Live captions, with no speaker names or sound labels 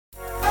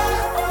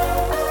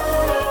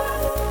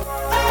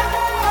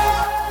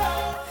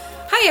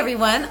Hi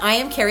everyone, I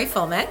am Carrie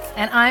Fulmick.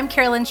 And I'm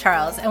Carolyn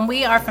Charles, and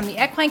we are from the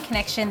Equine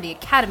Connection, the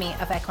Academy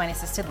of Equine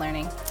Assisted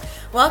Learning.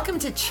 Welcome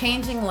to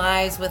Changing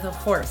Lives with a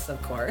Horse,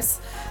 of course.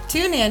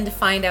 Tune in to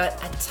find out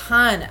a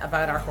ton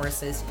about our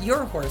horses,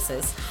 your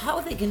horses,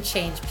 how they can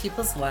change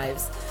people's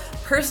lives,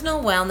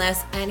 personal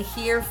wellness, and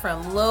hear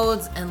from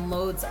loads and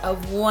loads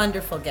of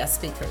wonderful guest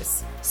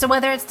speakers. So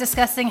whether it's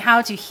discussing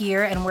how to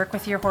hear and work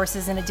with your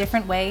horses in a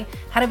different way,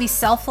 how to be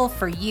selfful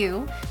for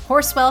you,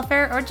 horse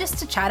welfare, or just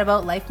to chat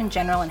about life in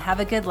general and have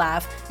a good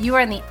laugh, you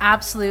are in the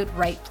absolute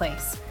right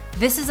place.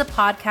 This is a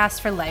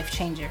podcast for life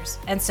changers.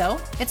 And so,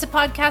 it's a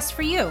podcast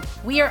for you.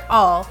 We are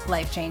all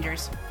life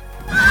changers.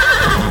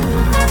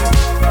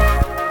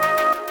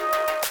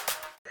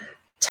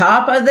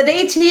 Top of the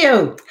day to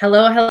you.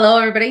 Hello,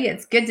 everybody.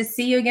 It's good to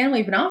see you again.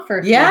 We've been off for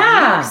a few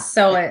weeks,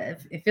 so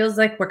it feels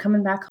like we're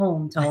coming back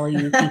home to all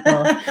you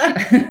people.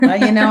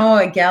 Well,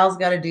 a gal's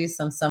got to do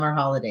some summer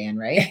holidaying,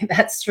 right?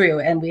 That's true.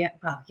 And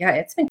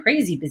it's been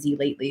crazy busy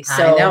lately.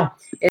 So I know.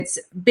 It's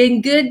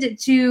been good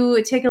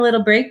to take a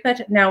little break,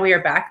 but now we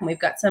are back and we've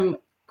got some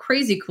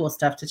crazy cool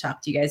stuff to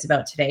talk to you guys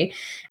about today.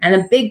 And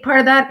a big part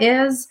of that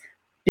is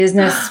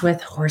business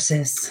with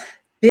horses.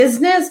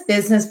 Business.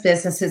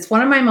 It's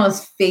one of my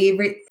most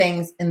favorite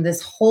things in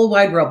this whole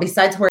wide world,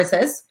 besides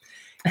horses.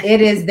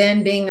 It is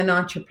then being an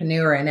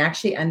entrepreneur and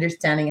actually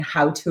understanding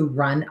how to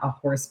run a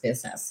horse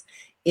business.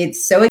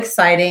 It's so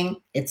exciting.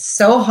 It's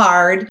so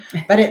hard,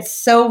 but it's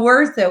so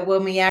worth it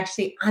when we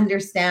actually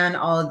understand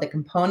all of the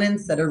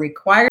components that are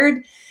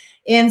required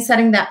in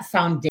setting that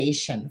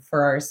foundation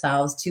for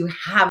ourselves to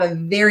have a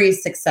very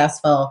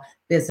successful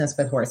business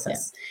with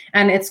horses.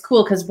 Yeah. And it's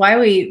cool because why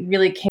we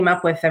really came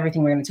up with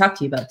everything we're going to talk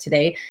to you about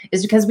today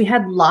is because we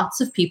had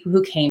lots of people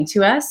who came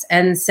to us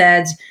and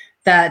said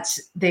that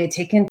they had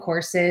taken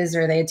courses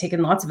or they had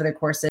taken lots of other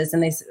courses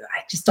and they said,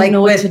 I just don't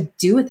know what to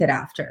do with it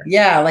after.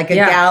 Yeah, like a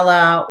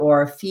gala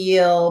or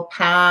feel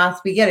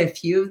path. We get a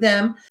few of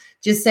them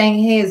just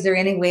saying, hey, is there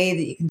any way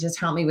that you can just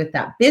help me with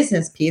that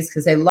business piece?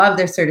 Because they love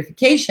their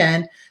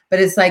certification,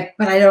 but it's like,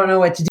 but I don't know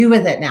what to do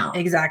with it now.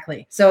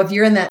 Exactly. So if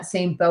you're in that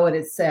same boat,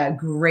 it's a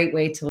great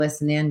way to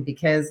listen in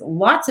because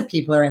lots of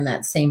people are in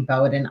that same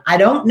boat and I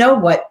don't know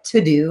what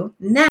to do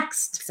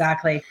next.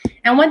 Exactly.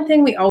 And one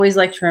thing we always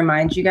like to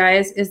remind you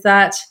guys is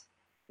that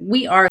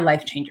we are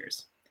life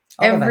changers.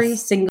 Every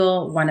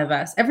single one of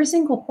us, every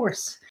single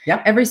horse,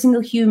 every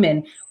single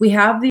human, we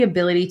have the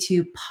ability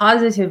to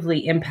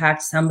positively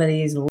impact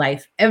somebody's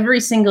life every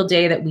single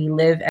day that we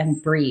live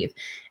and breathe.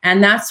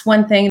 And that's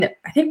one thing that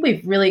I think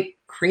we've really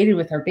created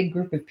with our big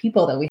group of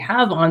people that we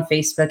have on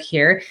Facebook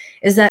here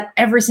is that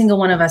every single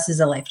one of us is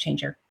a life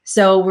changer.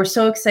 So we're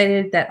so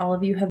excited that all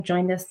of you have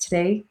joined us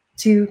today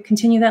to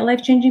continue that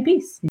life-changing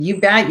piece. You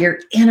bet. You're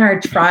in our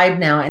tribe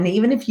now. And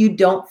even if you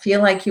don't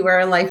feel like you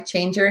are a life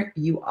changer,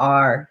 you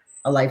are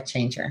a life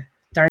changer.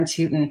 Darn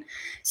tootin'.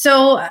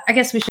 So I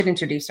guess we should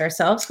introduce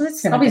ourselves because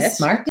it's probably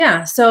smart.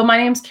 Yeah. So my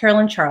name's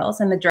Carolyn Charles.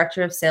 I'm the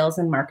Director of Sales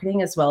and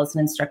Marketing, as well as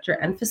an instructor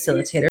and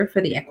facilitator for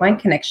the Equine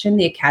Connection,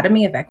 the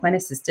Academy of Equine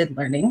Assisted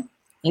Learning,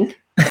 Inc.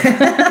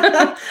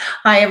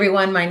 Hi,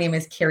 everyone. My name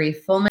is Carrie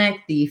Fulmick,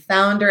 the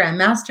founder and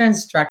master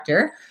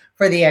instructor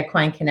for the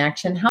Equine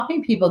Connection,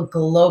 helping people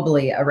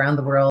globally around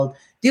the world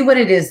do what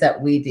it is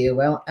that we do.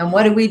 Well, and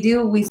what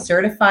do? We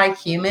certify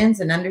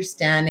humans in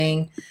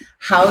understanding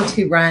how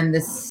to run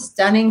this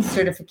stunning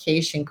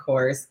certification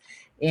course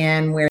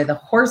and where the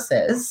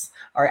horses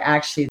are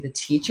actually the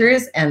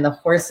teachers and the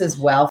horses'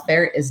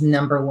 welfare is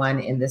number one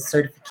in this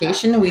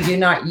certification. We do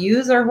not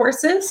use our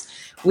horses.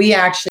 We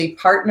actually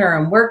partner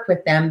and work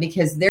with them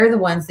because they're the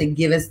ones that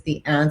give us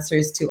the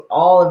answers to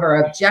all of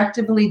our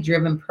objectively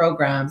driven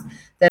programs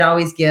that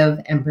always give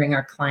and bring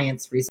our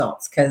clients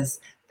results.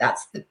 Because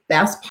that's the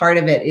best part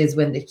of it is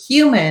when the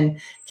human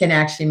can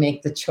actually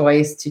make the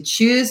choice to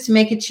choose to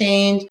make a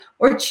change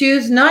or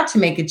choose not to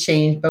make a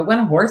change. But when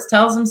a horse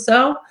tells them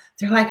so,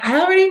 they're like, I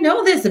already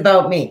know this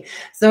about me.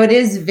 So it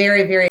is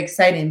very, very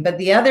exciting. But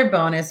the other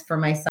bonus for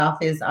myself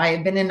is I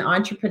have been an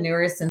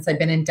entrepreneur since I've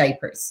been in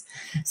diapers.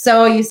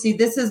 So you see,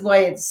 this is why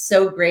it's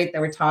so great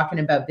that we're talking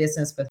about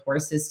business with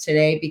horses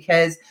today,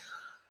 because,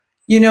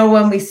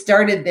 when we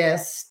started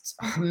this,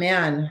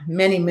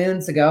 many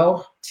moons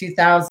ago,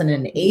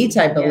 2008,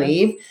 I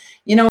believe,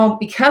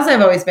 because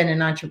I've always been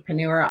an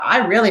entrepreneur,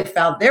 I really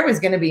felt there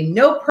was going to be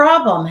no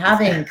problem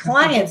having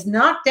clients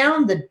knock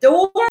down the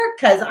door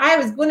because I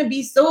was going to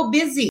be so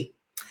busy.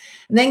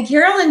 And then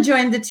Carolyn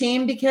joined the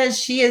team because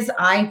she is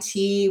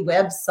IT,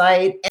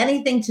 website,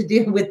 anything to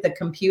do with the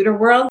computer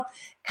world.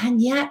 And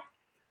yet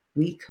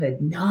we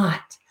could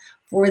not,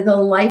 for the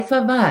life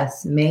of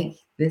us, make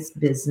this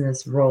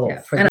business roll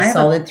for the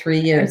solid 3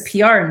 years. And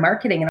PR and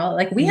marketing and all,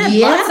 we had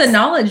lots of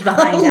knowledge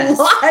behind us.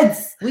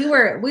 Lots.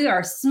 We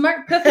are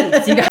smart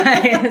cookies, you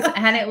guys.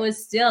 And it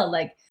was still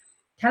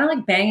kind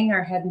of banging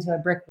our head into a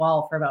brick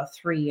wall for about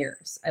 3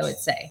 years, I would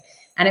say.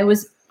 And it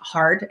was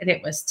hard and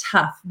it was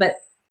tough, but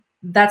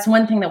that's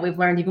one thing that we've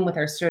learned even with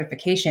our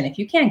certification. If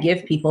you can't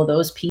give people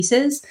those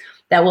pieces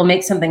that will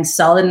make something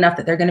solid enough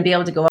that they're going to be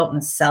able to go out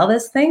and sell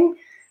this thing,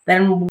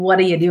 then what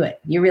are you doing?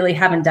 You really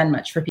haven't done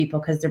much for people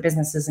because their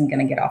business isn't going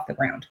to get off the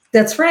ground.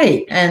 That's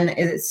right. And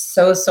it's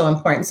so, so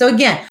important. So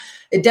again,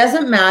 it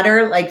doesn't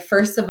matter. Like,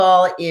 first of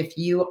all, if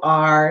you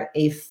are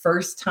a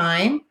first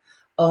time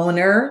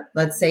owner,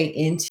 let's say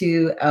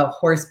into a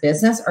horse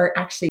business, or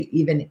actually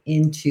even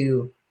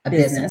into a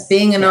business,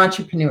 being an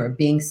entrepreneur,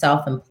 being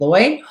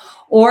self-employed,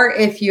 or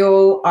if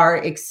you are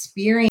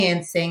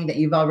experiencing that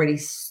you've already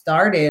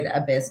started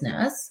a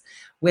business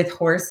with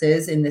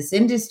horses in this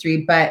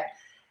industry, but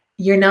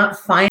you're not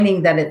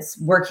finding that it's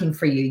working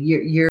for you.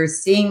 You're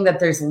seeing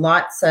that there's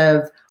lots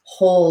of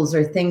holes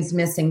or things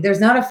missing. There's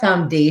not a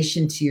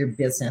foundation to your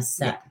business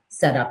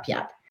set up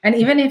yet. And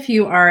even if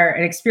you are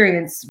an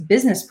experienced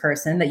business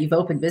person that you've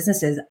opened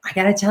businesses, I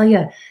got to tell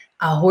you,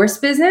 a horse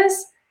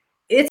business,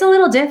 it's a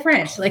little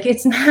different. Like,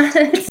 it's not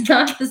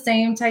the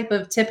same type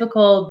of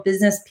typical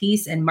business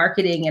piece and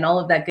marketing and all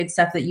of that good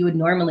stuff that you would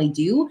normally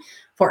do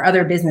for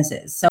other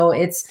businesses. So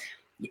it's,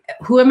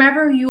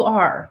 whomever you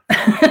are,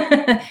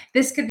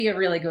 this could be a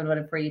really good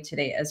one for you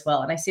today as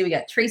well. And I see we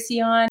got Tracy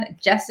on,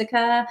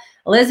 Jessica,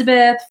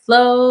 Elizabeth,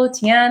 Flo,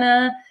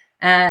 Tiana,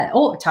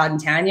 Todd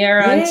and Tanya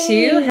are on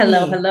too.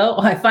 Hello, hello.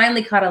 Oh, I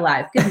finally caught a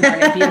live. Good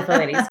morning, beautiful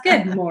ladies.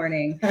 Good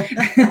morning.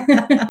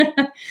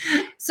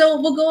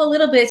 So we'll go a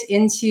little bit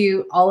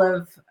into all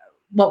of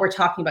what we're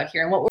talking about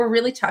here. And what we're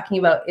really talking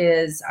about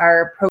is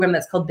our program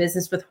that's called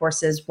Business with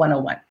Horses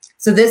 101.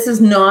 So this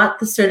is not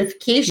the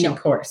certification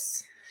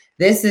course.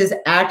 This is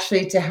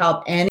actually to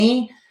help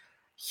any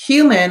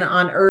human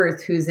on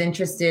earth who's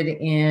interested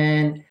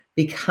in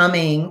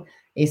becoming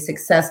a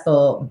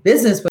successful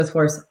business with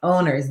horse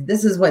owners.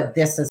 This is what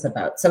this is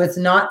about. So it's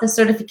not the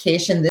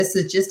certification. This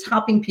is just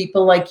helping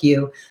people like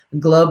you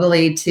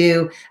globally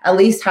to at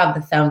least have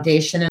the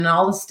foundation and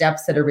all the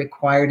steps that are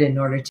required in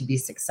order to be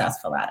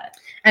successful at it.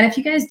 And if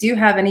you guys do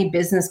have any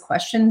business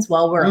questions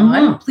while we're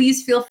on,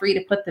 please feel free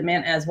to put them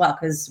in as well,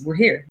 because we're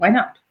here. Why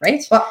not?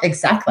 Right? Well,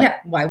 exactly. Yeah.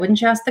 Why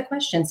wouldn't you ask the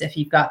questions if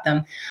you've got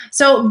them?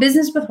 So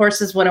Business with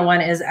Horses 101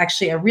 is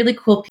actually a really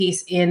cool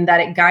piece in that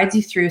it guides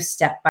you through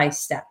step by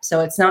step. So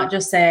it's not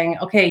just saying,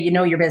 okay, you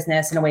know your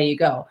business and away you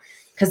go.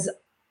 Because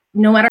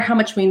no matter how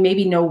much we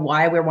maybe know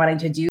why we're wanting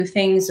to do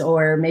things,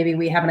 or maybe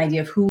we have an idea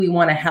of who we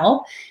want to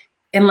help,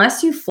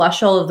 unless you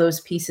flush all of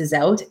those pieces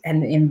out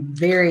and in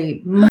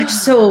very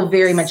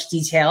much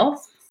detail,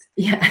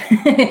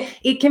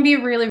 it can be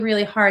really,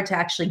 really hard to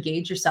actually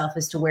gauge yourself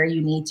as to where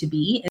you need to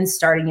be in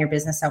starting your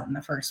business out in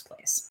the first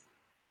place.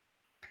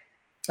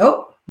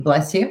 Oh,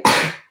 bless you.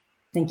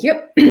 Thank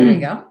you. There you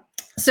go.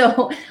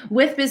 So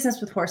with Business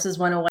with Horses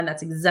 101,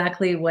 that's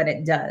exactly what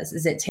it does,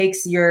 is it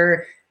takes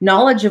your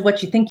knowledge of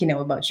what you think you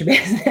know about your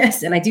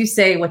business. And I do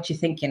say what you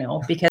think you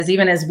know, because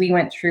even as we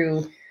went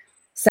through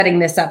setting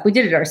this up, we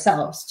did it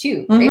ourselves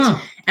too,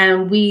 right?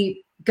 And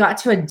we got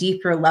to a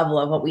deeper level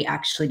of what we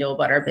actually know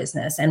about our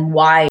business and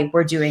why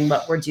we're doing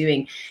what we're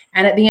doing.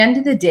 And at the end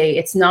of the day,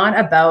 it's not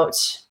about,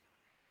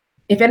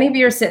 if any of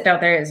you are sitting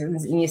out there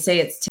and you say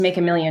it's to make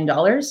 $1 million,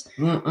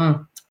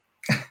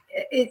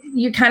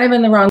 you're kind of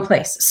in the wrong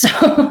place. So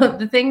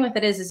the thing with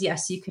it is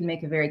yes, you can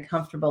make a very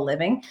comfortable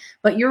living,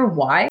 but your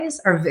whys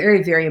are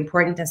very, very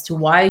important as to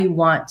why you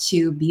want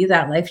to be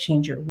that life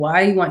changer,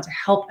 why you want to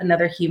help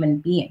another human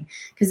being,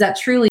 because that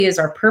truly is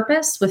our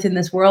purpose within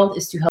this world,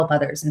 is to help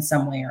others in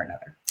some way or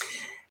another.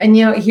 And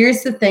you know,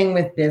 here's the thing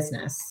with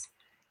business.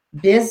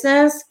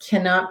 Business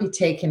cannot be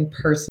taken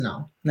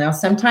personal. Now,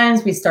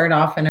 sometimes we start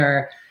off in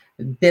our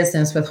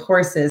business with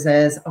horses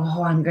as,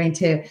 oh, I'm going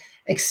to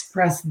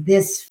express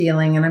this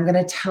feeling and I'm going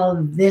to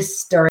tell this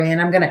story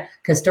and I'm going to,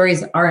 because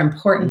stories are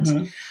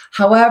important.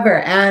 However,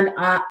 and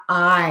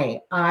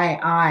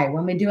I,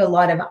 when we do a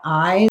lot of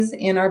I's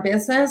in our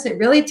business, it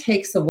really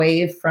takes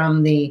away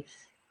from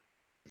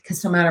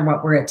because no matter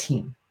what, we're a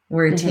team.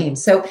 We're a team.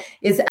 So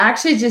it's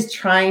actually just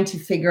trying to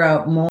figure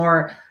out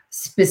more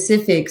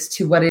specifics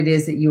to what it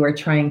is that you are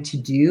trying to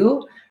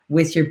do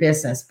with your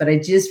business. But I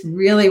just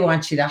really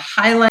want you to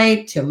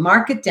highlight, to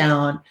mark it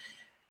down.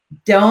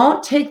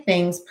 Don't take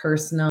things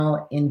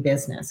personal in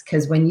business,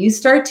 because when you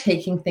start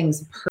taking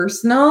things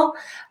personal,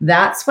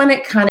 that's when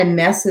it kind of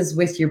messes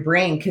with your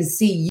brain. Because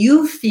see,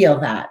 you feel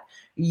that,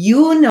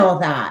 you know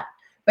that.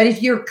 But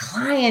if your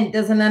client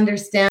doesn't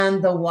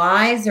understand the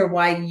whys or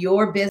why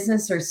your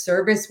business or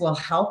service will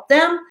help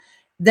them,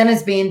 then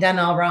it's being done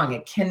all wrong.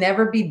 It can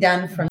never be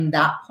done from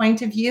that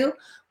point of view.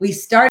 We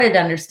started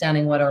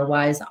understanding what our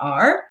whys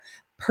are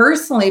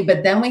personally,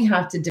 but then we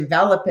have to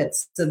develop it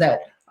so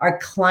that our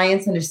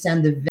clients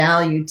understand the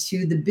value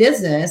to the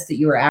business that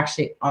you are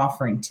actually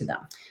offering to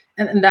them.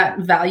 And that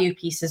value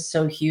piece is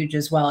so huge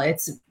as well.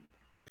 It's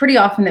pretty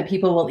often that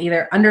people will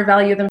either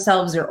undervalue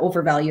themselves or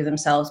overvalue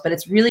themselves, but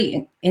it's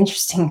really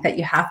interesting that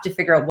you have to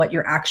figure out what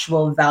your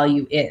actual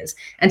value is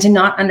and to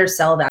not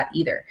undersell that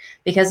either.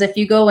 Because if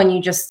you go and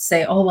you just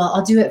say, oh, well,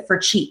 I'll do it for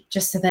cheap,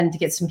 just so then to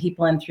get some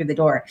people in through the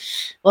door.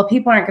 Well,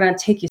 people aren't going to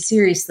take you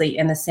seriously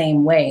in the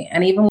same way.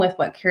 And even with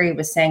what Carrie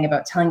was saying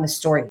about telling the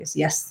stories,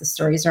 yes, the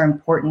stories are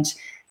important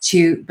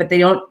too, but they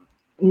don't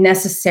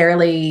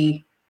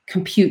necessarily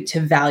compute to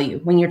value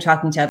when you're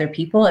talking to other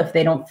people if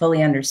they don't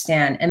fully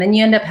understand. And then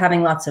you end up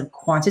having lots of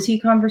quantity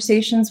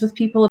conversations with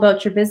people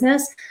about your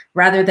business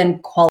rather than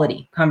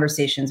quality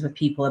conversations with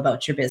people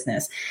about your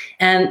business.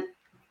 And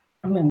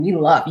I mean,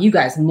 you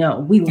guys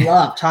know, we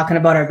love talking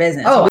about our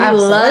business. Oh, we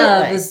absolutely.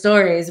 love the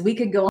stories. We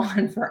could go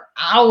on for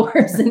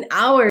hours and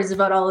hours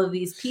about all of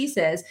these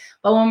pieces.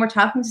 But when we're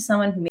talking to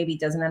someone who maybe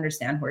doesn't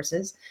understand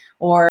horses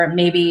or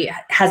maybe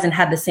hasn't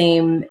had the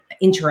same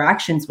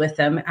interactions with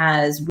them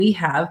as we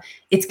have,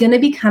 it's going to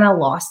be kind of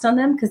lost on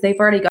them because they've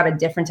already got a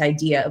different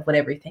idea of what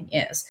everything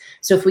is.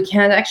 So if we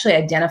can't actually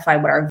identify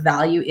what our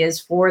value is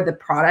for the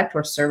product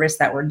or service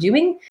that we're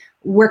doing,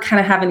 we're kind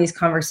of having these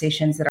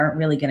conversations that aren't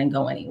really going to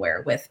go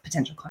anywhere with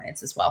potential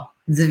clients as well.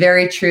 It's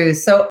very true.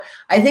 So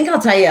I think I'll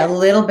tell you a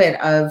little bit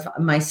of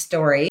my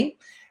story,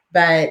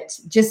 but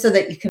just so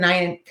that you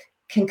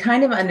can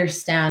kind of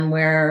understand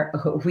where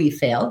we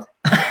failed,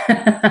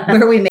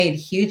 where we made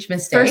huge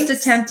mistakes. First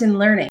attempt in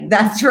learning.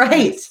 That's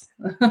right.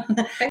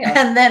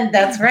 And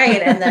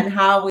then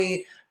how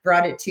we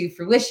brought it to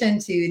fruition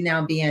to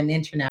now be an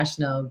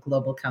international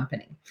global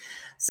company.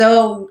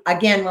 So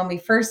again, when we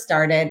first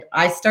started,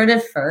 I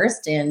started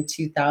first in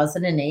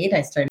 2008.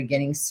 I started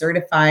getting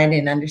certified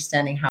in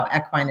understanding how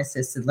equine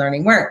assisted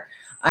learning worked.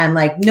 I'm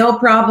like, no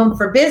problem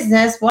for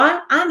business.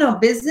 What? I know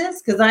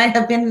business because I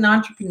have been an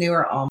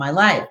entrepreneur all my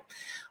life.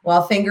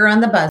 Well, finger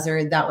on the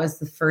buzzer, that was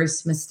the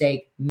first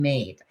mistake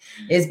made,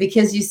 is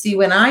because you see,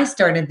 when I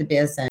started the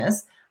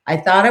business, I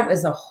thought it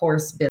was a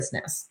horse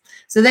business.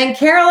 So then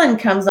Carolyn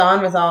comes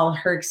on with all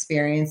her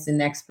experience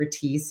and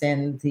expertise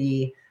in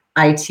the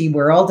IT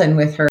world and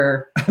with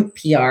her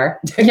PR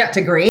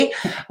degree,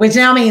 which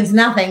now means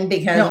nothing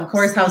because of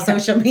course how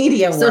social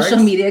media works. Social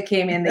media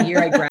came in the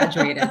year I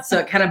graduated. So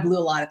it kind of blew a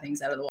lot of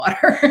things out of the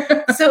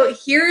water. So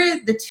here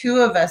the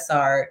two of us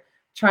are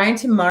trying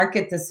to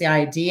market this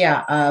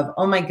idea of,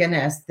 oh my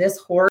goodness, this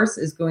horse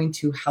is going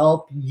to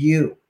help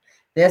you.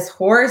 This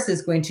horse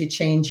is going to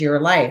change your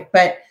life.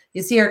 But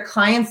you see, our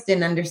clients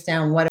didn't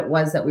understand what it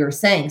was that we were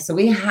saying. So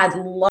we had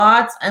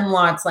lots and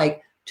lots,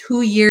 like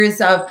 2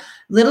 years of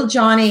little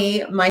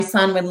Johnny, my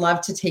son would love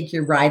to take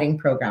your riding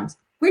programs.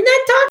 We're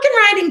not talking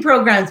riding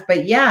programs,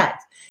 but yet,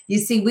 you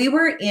see, we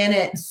were in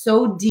it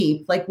so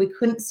deep, like we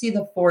couldn't see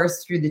the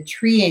forest through the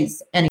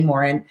trees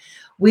anymore. And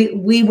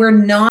we were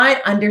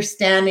not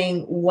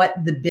understanding what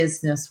the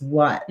business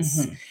was.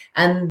 Mm-hmm.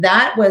 And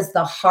that was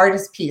the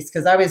hardest piece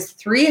because I was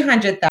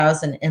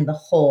 300,000 in the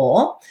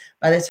hole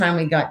by the time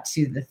we got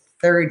to the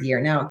third year.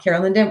 Now,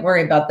 Carolyn didn't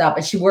worry about that,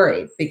 but she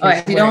worried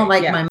because she don't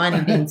like my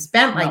money being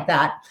spent like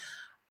that.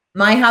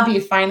 My hubby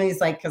finally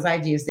is like, because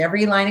I've used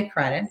every line of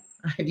credit.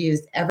 I've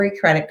used every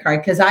credit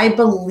card because I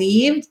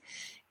believed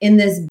in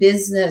this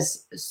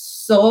business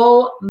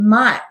so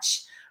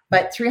much.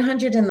 But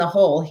 300 in the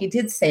hole, he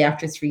did say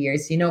after 3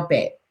 years, you know,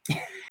 babe,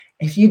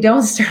 if you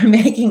don't start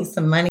making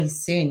some money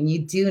soon, you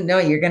do know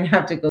you're going to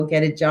have to go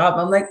get a job.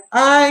 I'm like,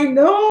 I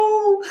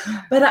know,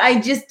 but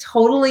I just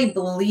totally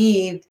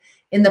believed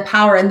in the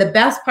power. And the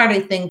best part, I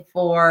think,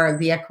 for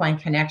the Equine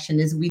Connection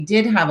is we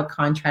did have a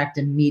contract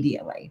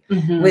immediately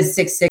with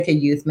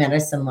Siksika Youth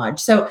Medicine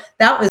Lodge. So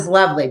that was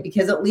lovely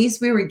because at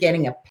least we were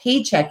getting a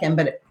paycheck in,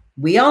 but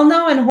we all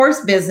know in horse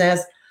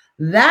business,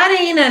 that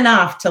ain't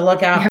enough to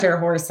look after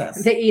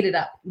horses. They eat it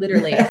up,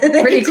 literally,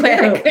 pretty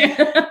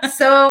quick.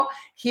 So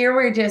here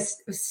we're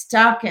just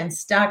stuck and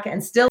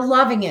still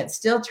loving it,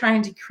 still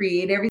trying to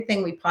create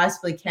everything we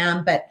possibly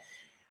can. But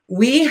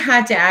we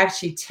had to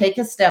actually take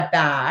a step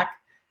back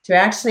to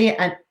actually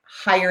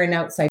hire an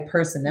outside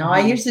person. Now, I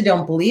usually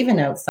don't believe in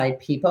outside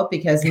people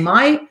because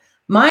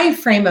my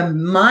frame of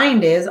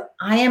mind is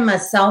I am a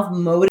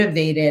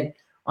self-motivated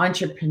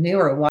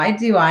entrepreneur. Why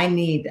do I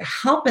need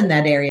help in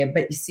that area?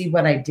 But you see,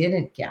 what I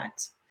didn't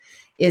get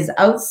is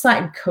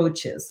outside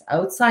coaches,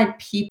 outside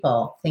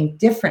people think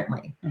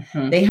differently.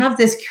 They have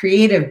this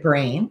creative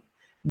brain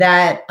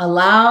that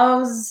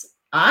allows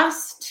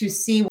us to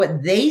see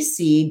what they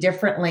see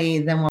differently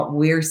than what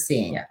we're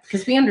seeing.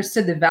 Because we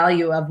understood the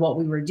value of what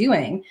we were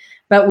doing,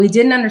 but we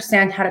didn't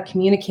understand how to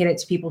communicate it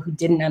to people who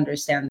didn't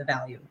understand the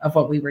value of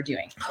what we were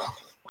doing.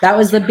 That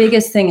was the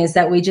biggest thing, is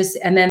that we just,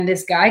 and then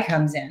this guy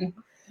comes in,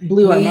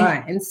 blew our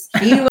minds.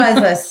 He was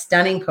a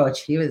stunning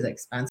coach. He was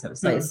expensive.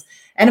 So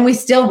and we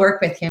still work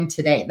with him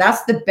today.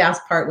 That's the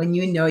best part, when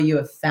you know you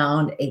have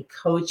found a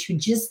coach who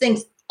just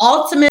thinks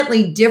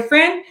ultimately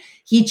different.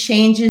 He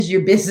changes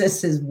your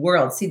business's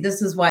world. See,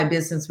 this is why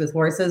Business with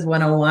Horses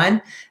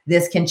 101,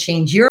 this can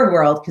change your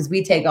world, because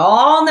we take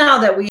all now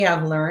that we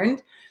have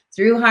learned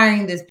through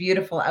hiring this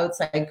beautiful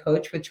outside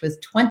coach, which was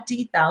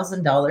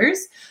 $20,000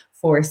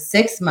 for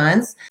 6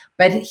 months,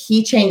 but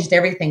he changed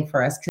everything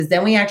for us, because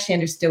then we actually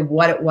understood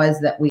what it was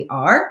that we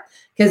are.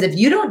 Because if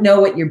you don't know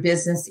what your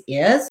business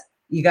is,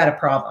 you got a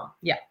problem.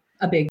 Yeah,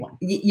 a big one.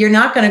 You're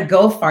not going to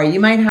go far. You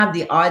might have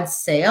the odd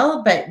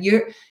sale, but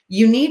you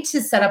need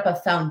to set up a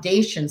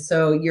foundation.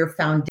 So your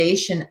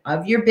foundation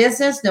of your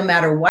business, no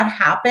matter what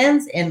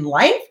happens in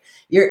life,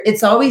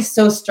 it's always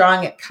so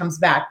strong it comes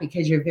back,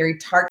 because you're very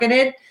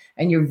targeted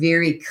and you're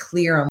very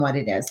clear on what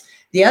it is.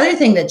 The other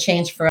thing that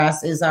changed for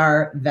us is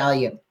our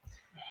value.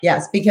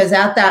 Yes, because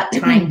at that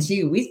time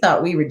too, we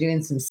thought we were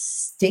doing some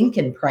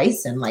stinking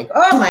pricing. Like,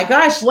 oh my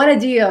gosh, what a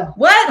deal.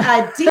 What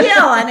a deal.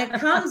 And it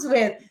comes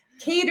with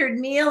catered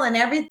meal and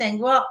everything.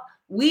 Well,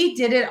 we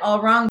did it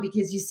all wrong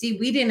because you see,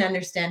 we didn't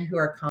understand who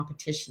our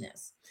competition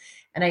is.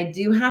 And I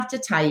do have to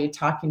tell you,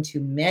 talking to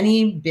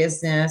many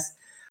business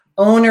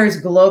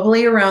owners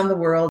globally around the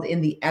world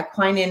in the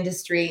equine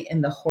industry,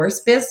 in the horse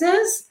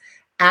business,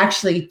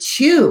 actually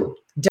too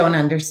don't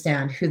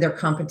understand who their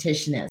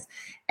competition is.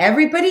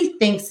 Everybody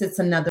thinks it's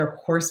another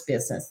horse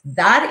business.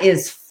 That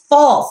is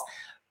false.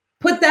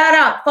 Put that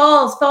up.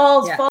 False,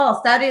 false,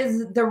 false. That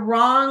is the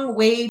wrong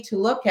way to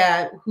look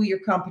at who your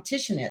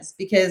competition is.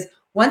 Because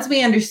once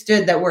we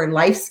understood that we're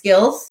life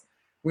skills,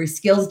 we're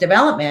skills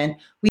development,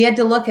 we had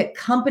to look at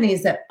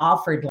companies that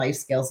offered life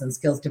skills and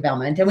skills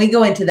development. And we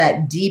go into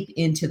that deep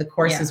into the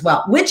course as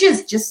well, which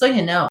is, just so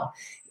you know,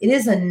 it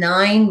is a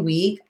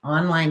 9-week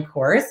online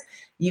course.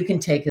 You can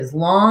take as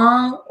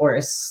long or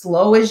as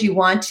slow as you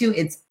want to.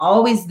 It's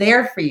always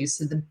there for you.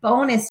 So the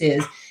bonus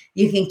is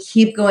you can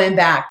keep going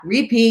back,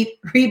 repeat,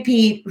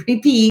 repeat,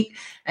 repeat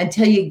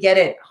until you get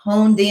it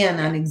honed in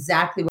on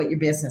exactly what your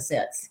business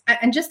is.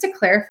 And just to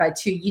clarify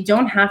too, you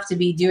don't have to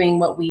be doing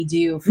what we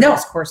do for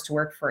this course to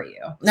work for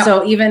you.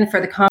 So even for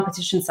the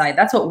competition side,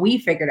 that's what we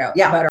figured out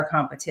about our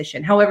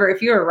competition. However,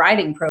 if you're a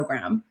riding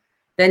program,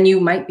 then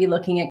you might be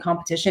looking at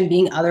competition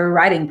being other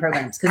riding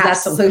programs, because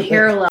that's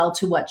parallel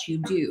to what you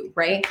do,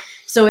 right?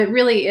 So it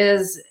really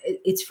is,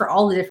 it's for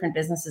all the different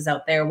businesses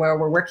out there where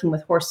we're working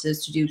with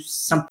horses to do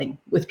something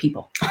with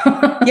people.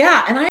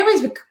 Yeah, and I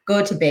always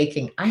go to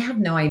baking. I have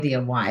no idea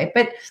why,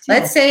 but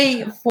let's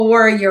say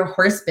for your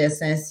horse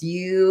business,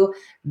 you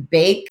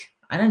bake,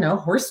 I don't know,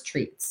 horse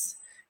treats.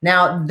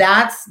 Now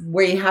that's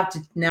where you have to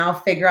now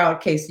figure out,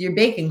 okay, so you're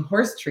baking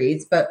horse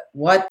treats, but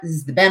what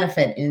is the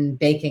benefit in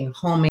baking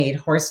homemade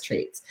horse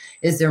treats?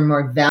 Is there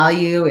more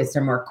value? Is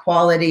there more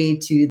quality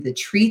to the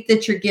treat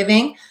that you're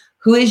giving?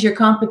 Who is your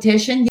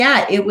competition?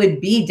 Yeah, it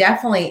would be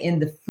definitely in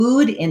the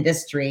food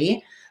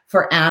industry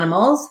for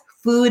animals,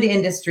 food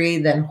industry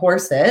than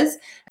horses,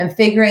 and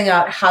figuring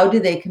out how do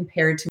they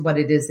compare to what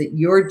it is that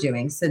you're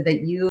doing so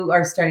that you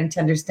are starting to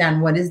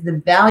understand what is the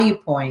value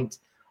point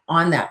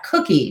on that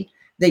cookie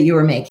that you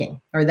were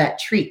making or that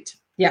treat.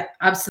 Yeah,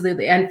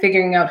 absolutely. And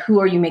figuring out who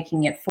are you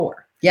making it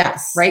for?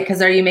 Yes. Right? Because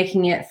are you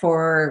making it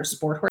for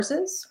sport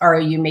horses? Or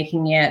are you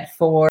making it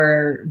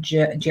for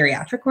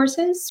geriatric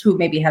horses who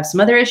maybe have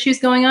some other issues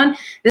going on?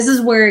 This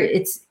is where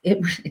it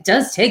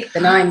does take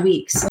the 9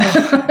 weeks.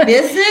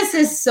 Business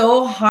is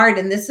so hard.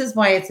 And this is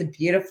why it's a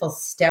beautiful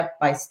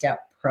step-by-step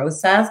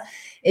process.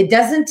 It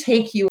doesn't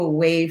take you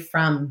away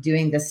from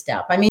doing the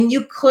step. I mean,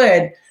 you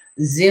could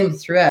zoom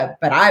through it,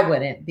 but I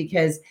wouldn't,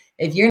 because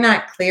if you're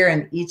not clear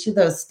in each of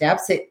those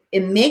steps,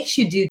 it makes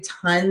you do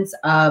tons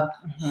of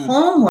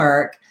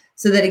homework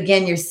so that,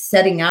 again, you're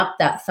setting up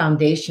that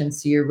foundation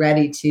so you're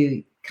ready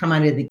to come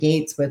out of the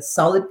gates with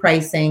solid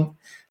pricing,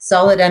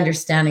 solid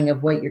understanding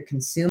of what your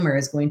consumer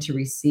is going to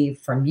receive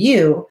from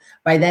you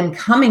by them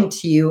coming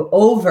to you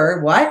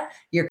over what?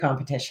 Your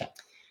competition.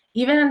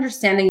 Even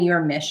understanding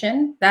your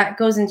mission, that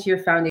goes into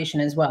your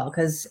foundation as well,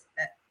 because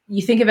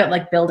you think of it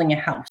like building a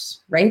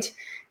house, right?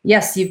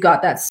 Yes, you've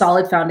got that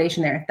solid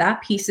foundation there. If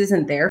that piece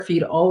isn't there for you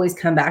to always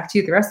come back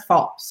to, the rest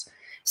falls.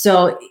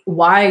 So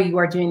why you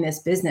are doing this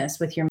business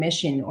with your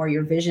mission or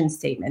your vision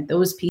statement,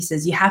 those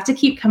pieces you have to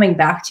keep coming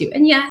back to.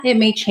 And yeah, it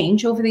may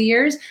change over the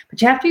years,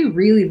 but you have to be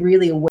really,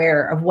 really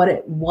aware of what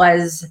it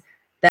was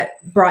that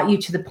brought you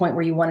to the point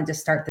where you wanted to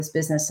start this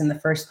business in the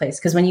first place.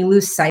 Because when you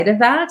lose sight of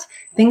that,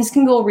 things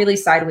can go really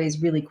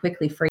sideways really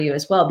quickly for you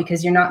as well,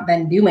 because you're not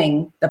then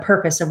doing the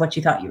purpose of what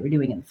you thought you were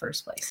doing in the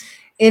first place.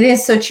 It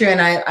is so true.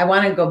 And I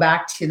want to go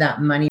back to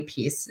that money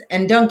piece.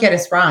 And don't get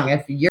us wrong.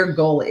 If your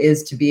goal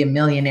is to be a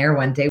millionaire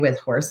one day with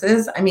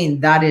horses, I mean,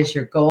 that is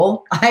your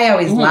goal. I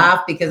always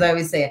laugh because I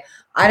always say,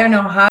 I don't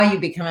know how you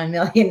become a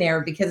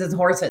millionaire because it's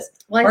horses.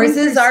 Well,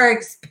 horses are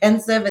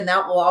expensive, and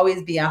that will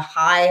always be a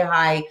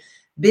high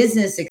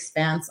business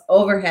expense,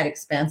 overhead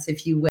expense,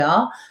 if you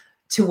will,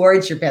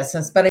 towards your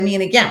business. But I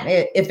mean, again,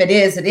 if it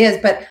is, it is.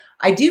 But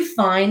I do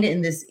find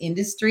in this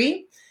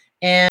industry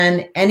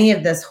and any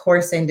of this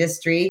horse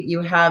industry,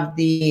 you have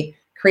the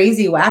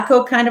crazy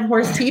wacko kind of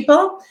horse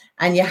people,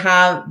 and you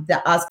have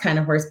the us kind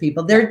of horse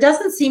people. There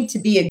doesn't seem to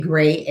be a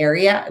gray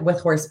area with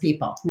horse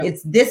people. No.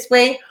 It's this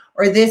way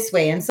or this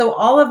way. And so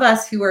all of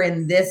us who are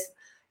in this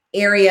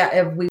area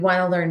of we want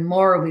to learn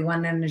more, we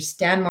want to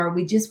understand more,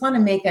 we just want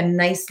to make a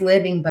nice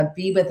living, but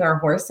be with our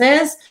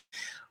horses.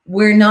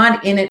 We're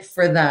not in it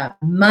for the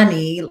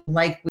money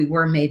like we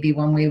were maybe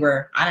when we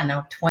were, I don't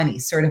know, 20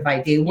 sort of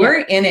idea. Yeah. We're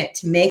in it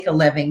to make a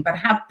living, but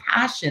have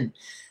passion,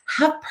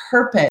 have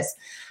purpose,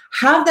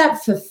 have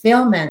that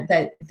fulfillment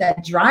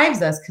that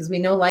drives us, because we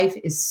know life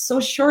is so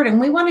short and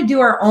we want to do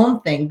our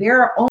own thing, be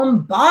our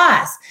own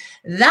boss.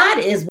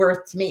 That is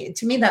worth, to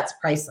me, that's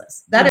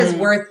priceless. That is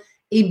worth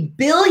 $1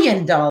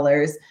 billion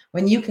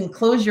when you can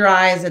close your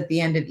eyes at the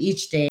end of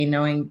each day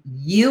knowing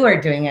you are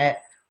doing it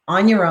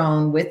on your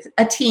own with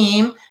a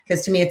team,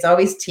 because to me, it's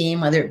always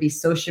team, whether it be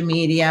social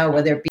media,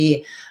 whether it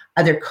be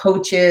other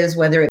coaches,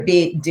 whether it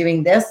be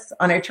doing this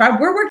on our tribe,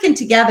 we're working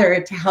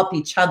together to help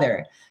each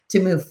other to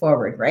move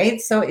forward, right?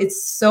 So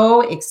it's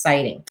so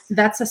exciting.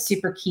 That's a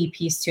super key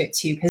piece to it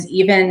too, because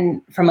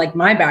even from like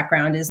my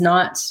background is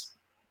not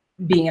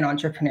being an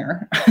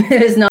entrepreneur.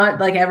 It is not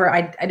like ever,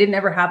 I didn't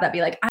ever have that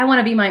be like, I want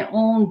to be my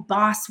own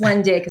boss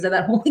one day, because of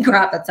that. Holy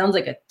crap, that sounds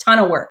like a ton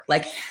of work.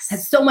 Like,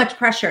 has so much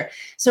pressure.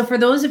 So for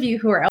those of you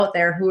who are out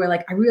there who are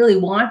like, I really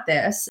want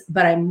this,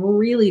 but I'm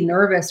really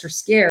nervous or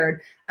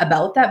scared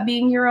about that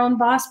being your own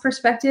boss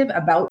perspective,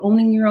 about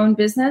owning your own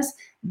business,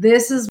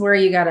 this is where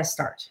you got to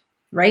start.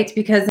 Right?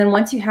 Because then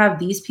once you have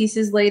these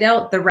pieces laid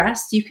out, the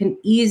rest you can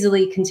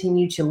easily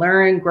continue to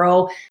learn,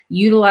 grow,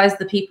 utilize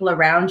the people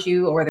around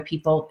you, or the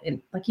people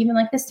in, like, even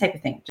like this type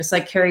of thing, just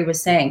like Carrie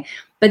was saying.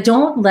 But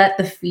don't let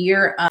the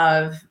fear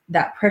of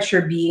that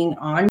pressure being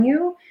on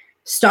you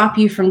stop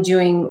you from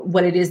doing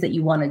what it is that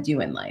you want to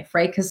do in life,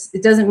 right? Because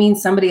it doesn't mean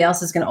somebody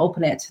else is going to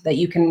open it, that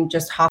you can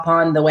just hop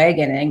on the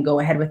wagon and go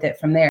ahead with it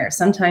from there.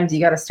 Sometimes you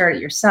got to start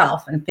it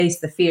yourself and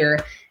face the fear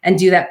and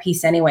do that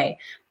piece anyway.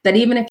 That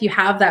even if you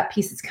have that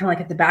piece, it's kind of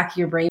like at the back of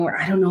your brain where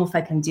I don't know if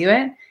I can do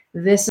it.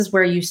 This is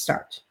where you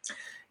start,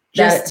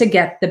 just to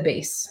get the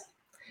base.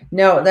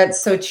 No,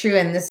 that's so true.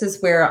 And this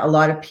is where a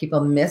lot of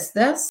people miss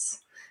this.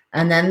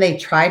 And then they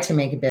try to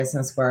make a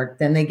business work.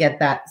 Then they get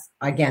that,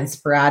 again,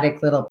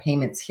 sporadic little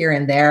payments here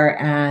and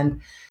there.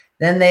 And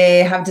then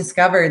they have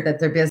discovered that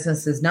their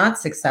business is not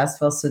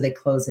successful, so they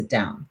close it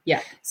down. Yeah.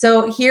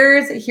 So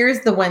here's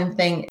the one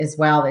thing as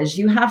well, is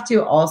you have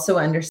to also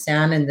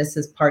understand, and this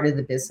is part of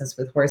the Business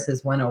with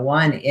Horses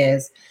 101,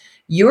 is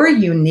your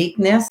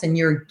uniqueness and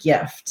your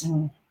gift.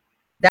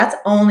 That's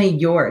only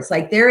yours.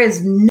 Like, there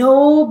is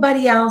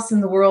nobody else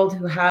in the world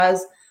who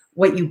has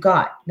what you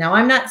got. Now,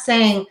 I'm not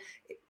saying,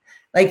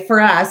 like,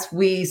 for us,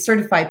 we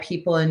certify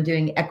people in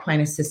doing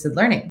equine assisted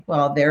learning.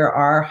 Well, there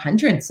are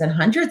hundreds and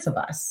hundreds of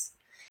us.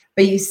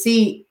 But you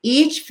see,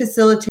 each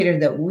facilitator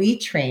that we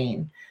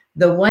train,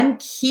 the one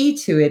key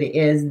to it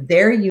is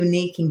they're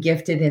unique and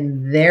gifted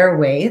in their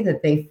way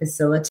that they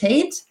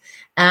facilitate.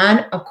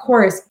 And of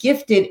course,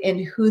 gifted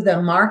in who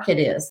the market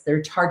is,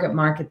 their target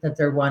market that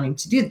they're wanting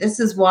to do.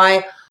 This is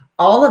why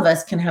all of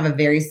us can have a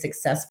very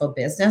successful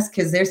business,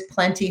 because there's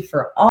plenty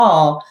for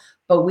all,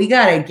 but we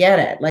got to get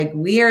it. Like,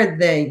 we are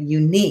the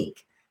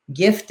unique,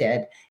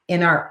 gifted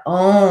in our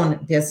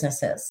own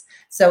businesses.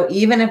 So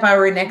even if I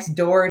were next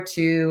door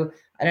to,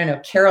 I don't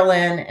know,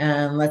 Carolyn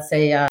and let's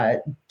say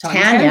Todd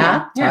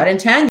and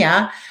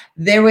Tanya,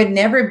 there would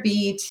never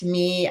be to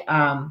me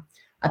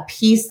a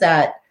piece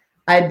that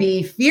I'd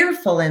be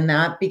fearful in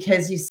that,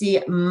 because you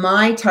see,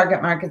 my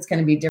target market's going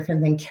to be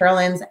different than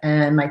Carolyn's,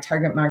 and my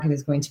target market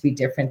is going to be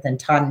different than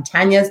Todd and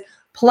Tanya's.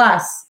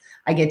 Plus,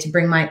 I get to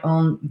bring my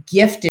own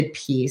gifted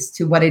piece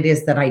to what it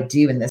is that I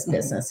do in this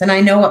business. And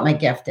I know what my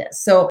gift is.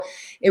 So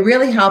it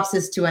really helps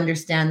us to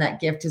understand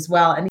that gift as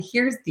well. And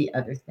here's the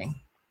other thing.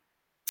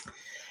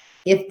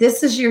 If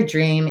this is your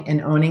dream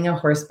in owning a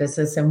horse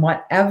business, in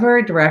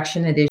whatever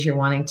direction it is you're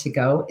wanting to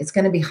go, it's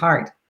going to be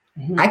hard.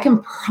 I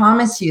can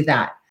promise you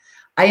that.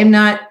 I am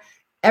not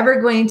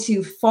ever going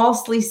to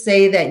falsely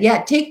say that,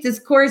 yeah, take this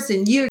course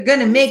and you're going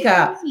to make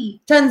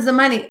tons of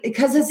money,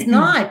 because it's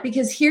not.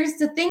 Because here's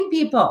the thing,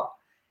 people.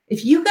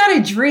 If you got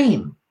a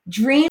dream,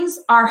 dreams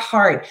are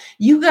hard.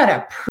 You got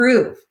to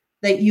prove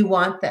that you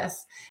want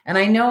this. And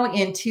I know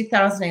in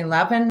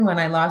 2011, when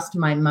I lost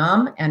my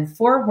mom and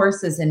 4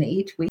 horses in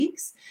 8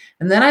 weeks,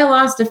 and then I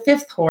lost a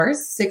 5th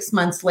horse 6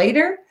 months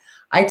later,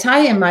 I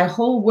tell you, my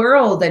whole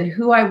world and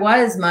who I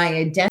was, my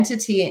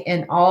identity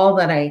and all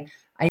that I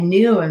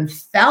knew and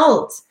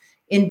felt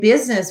in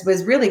business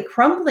was really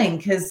crumbling,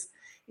 because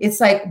it's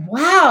like,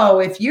 wow,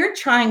 if you're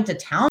trying to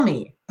tell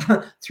me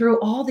through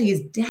all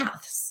these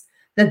deaths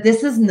that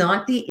this is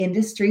not the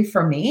industry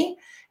for me,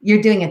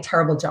 you're doing a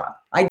terrible job.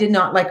 I did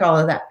not like all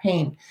of that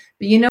pain.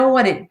 But you know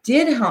what it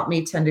did help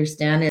me to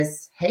understand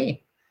is,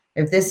 hey,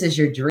 if this is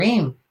your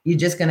dream, you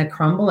just going to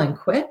crumble and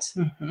quit?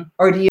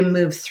 Or do you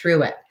move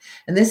through it?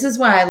 And this is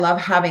why I love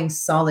having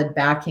solid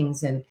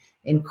backings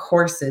in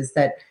courses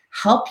that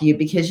help you,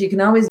 because you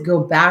can always go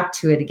back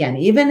to it again.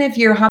 Even if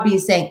your hubby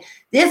is saying,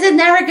 this is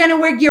never going to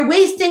work, you're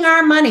wasting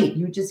our money,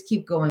 you just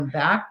keep going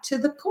back to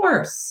the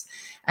course.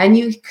 And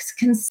you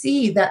can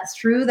see that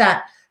through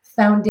that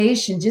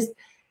foundation, just,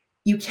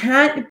 you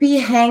can't be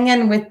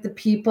hanging with the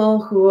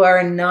people who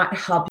are not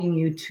helping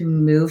you to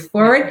move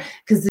forward,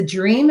 because the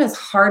dream is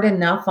hard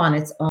enough on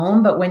its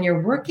own. But when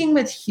you're working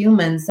with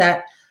humans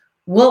that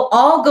will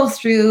all go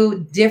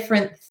through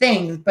different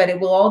things, but it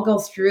will all go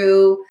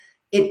through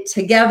it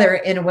together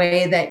in a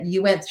way that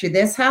you went through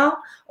this hell.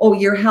 Oh,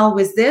 your hell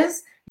was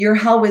this, your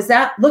hell was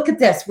that. Look at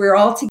this. We're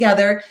all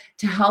together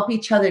to help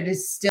each other to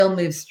still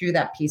move through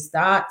that piece.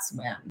 That's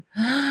when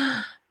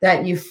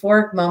that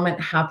euphoric moment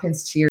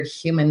happens to your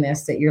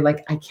humanness, that you're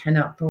like, I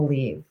cannot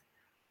believe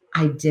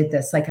I did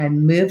this. Like, I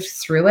moved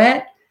through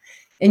it.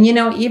 And, you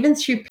know, even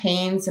through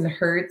pains and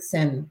hurts,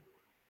 and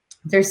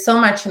there's so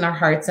much in our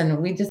hearts. And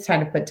we just had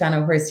to put down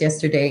a horse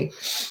yesterday.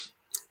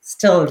 It's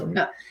still,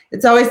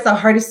 it's always the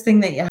hardest thing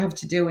that you have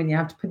to do when you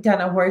have to put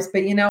down a horse.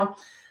 But, you know,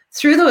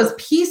 through those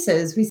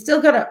pieces, we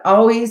still got to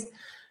always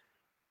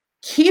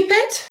keep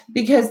it,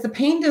 because the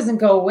pain doesn't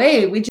go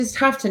away. We just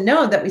have to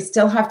know that we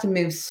still have to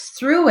move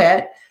through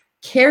it,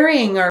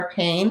 carrying our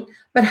pain.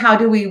 But how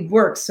do we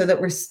work so that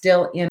we're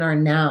still in our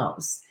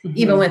nows,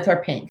 even with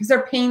our pain? Because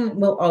our pain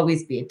will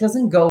always be. It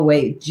doesn't go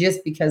away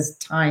just because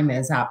time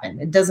has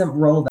happened. It doesn't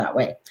roll that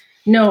way.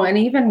 No, and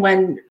even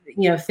when,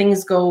 you know,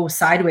 things go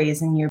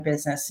sideways in your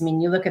business. I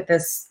mean, you look at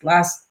this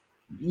last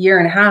year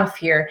and a half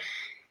here.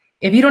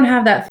 If you don't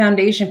have that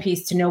foundation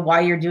piece to know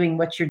why you're doing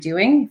what you're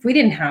doing, if we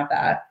didn't have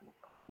that,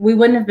 we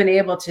wouldn't have been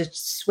able to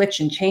switch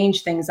and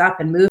change things up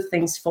and move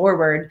things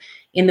forward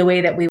in the way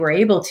that we were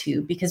able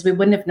to, because we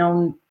wouldn't have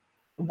known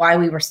why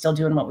we were still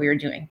doing what we were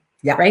doing.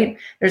 Yeah. Right.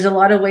 There's a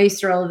lot of ways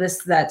through all of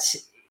this that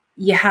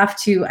you have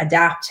to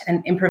adapt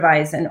and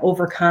improvise and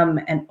overcome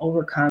and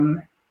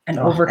overcome and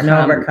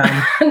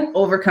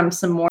overcome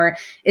some more.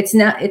 It's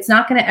not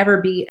going to ever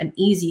be an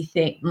easy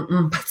thing.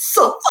 But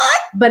so fun.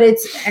 But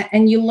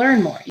and you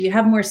learn more. You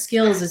have more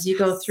skills as you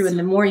go through, and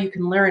the more you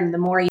can learn, the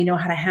more you know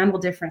how to handle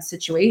different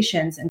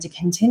situations and to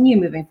continue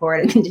moving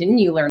forward and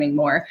continue learning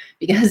more,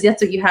 because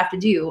that's what you have to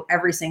do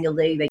every single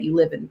day that you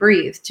live and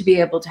breathe to be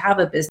able to have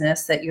a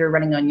business that you're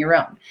running on your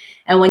own.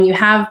 And when you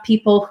have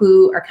people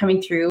who are coming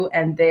through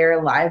and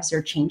their lives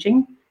are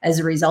changing as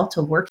a result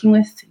of working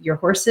with your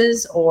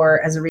horses,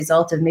 or as a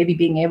result of maybe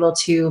being able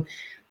to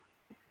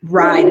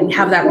ride and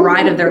have that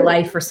ride of their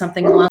life or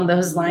something along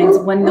those lines,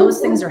 when those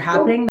things are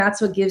happening, that's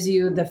what gives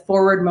you the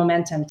forward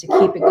momentum to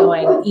keep it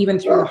going, even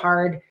through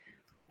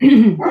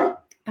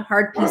the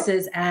hard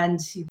pieces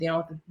and, you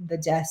know, the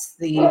deaths,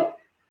 the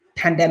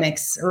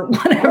pandemics, or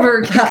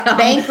whatever,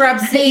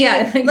 bankruptcy.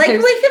 Yeah, like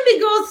we could be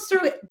going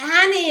through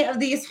any of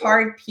these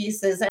hard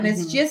pieces, and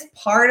it's just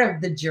part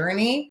of the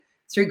journey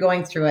through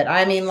going through it.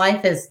 I mean,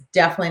 life is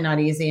definitely not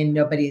easy, and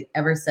nobody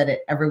ever said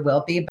it ever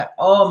will be, but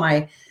oh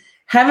my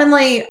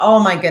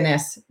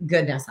goodness.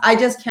 I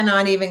just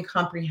cannot even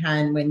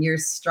comprehend, when you're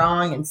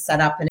strong and set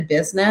up in a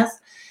business,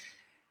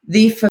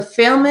 the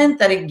fulfillment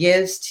that it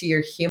gives to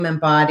your human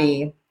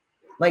body.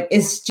 Like,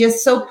 it's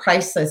just so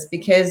priceless,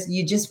 because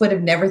you just would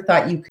have never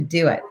thought you could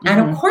do it.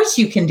 And of course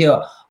you can do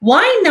it.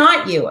 Why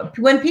not you?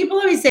 When people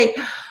always say,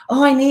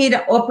 oh, I need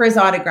Oprah's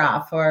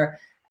autograph, or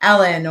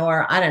Ellen,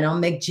 or I don't know,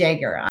 Mick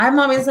Jagger, I'm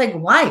always like,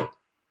 why?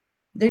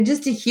 They're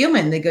just a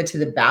human. They go to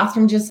the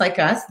bathroom just like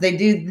us. They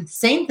do the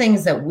same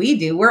things that we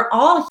do. We're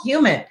all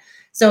human.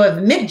 So if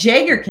Mick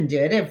Jagger can do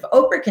it, if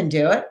Oprah can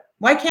do it,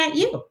 why can't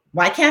you?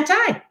 Why can't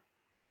I?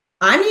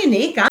 I'm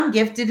unique. I'm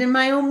gifted in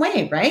my own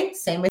way, right?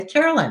 Same with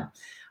Carolyn.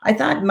 I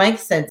thought Mike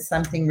said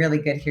something really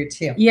good here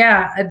too.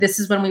 Yeah, this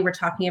is when we were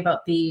talking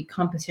about the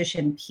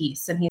competition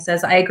piece. And he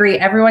says, I agree.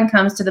 Everyone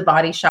comes to the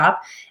body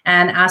shop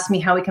and asks me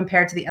how we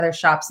compare to the other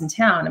shops in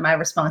town. And my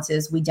response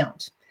is, we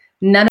don't.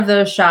 None of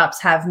those shops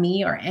have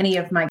me or any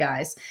of my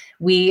guys.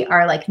 We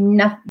are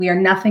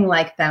nothing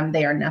like them.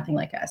 They are nothing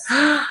like us.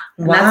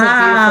 And that's a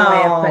beautiful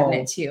way of putting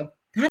it too.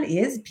 That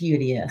is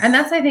beauteous. And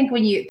that's, I think,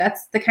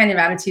 that's the kind of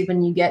attitude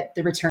when you get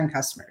the return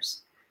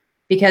customers.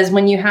 Because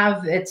when you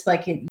have, it's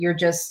like you're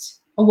just,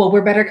 oh, well,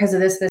 we're better because of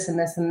this, this, and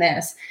this, and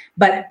this.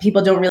 But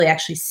people don't really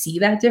actually see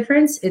that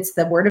difference. It's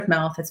the word of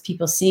mouth. It's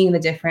people seeing the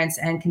difference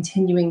and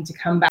continuing to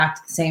come back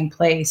to the same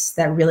place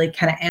that really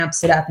kind of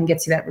amps it up and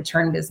gets you that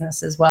return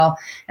business as well.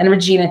 And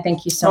Regina,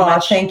 thank you so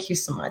much. Thank you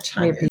so much.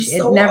 We appreciate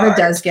it. It never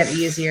does get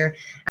easier.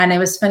 And it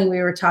was funny,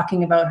 we were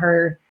talking about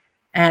her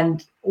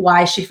and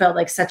why she felt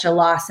like such a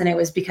loss. And it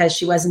was because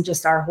she wasn't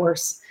just our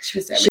horse.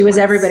 She was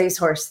everybody's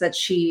horse that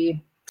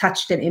she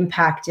touched and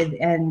impacted.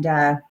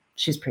 And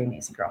she's a pretty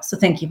amazing girl. So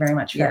thank you very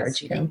much for that,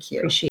 Regina. Thank you.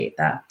 Appreciate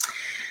that.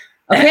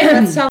 Okay,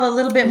 let's tell a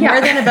little bit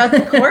more then about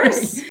the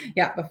course.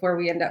 Yeah, before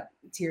we end up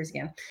tears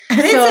again.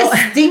 And it's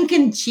a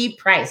stinking cheap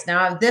price.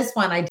 Now, this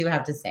one I do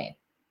have to say,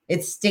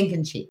 it's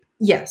stinking cheap.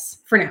 Yes,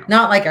 for now.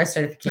 Not like our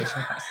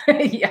certification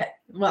course. Yeah,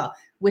 well,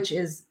 which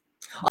is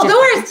although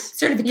our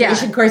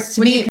certification course,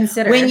 to me,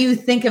 when you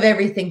think of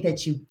everything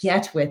that you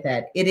get with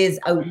it, it is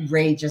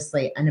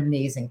outrageously an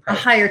amazing price.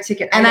 A higher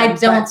ticket. And I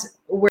don't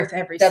worth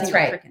every single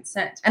freaking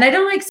cent. And I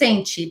don't like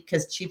saying cheap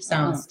because cheap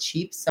sounds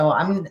cheap. So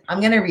I'm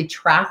going to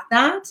retract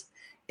that.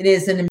 It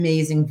is an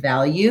amazing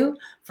value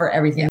for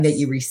everything that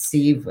you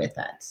receive with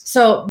it.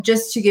 So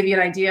just to give you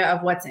an idea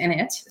of what's in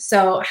it.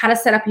 So how to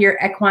set up your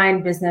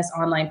equine business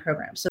online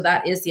program. So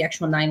that is the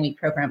actual 9-week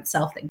program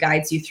itself that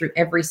guides you through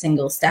every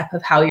single step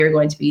of how you're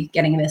going to be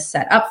getting this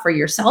set up for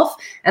yourself.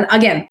 And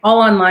again,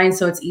 all online.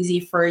 So it's easy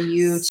for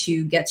you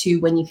to get to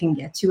when you can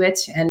get to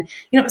it. And,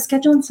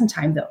 scheduling some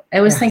time though. I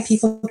always think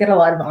people get a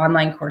lot of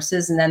online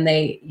courses and then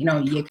they,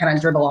 you kind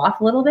of dribble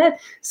off a little bit.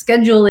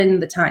 Schedule in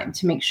the time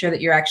to make sure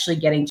that you're actually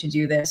getting to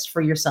do this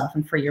for yourself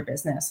and for your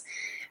business.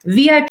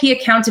 VIP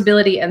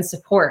accountability and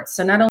support.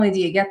 So not only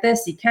do you get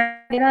this, you can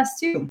get us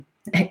too.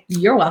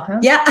 You're welcome.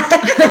 Yeah.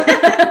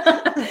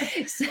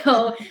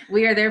 So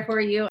we are there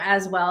for you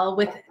as well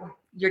with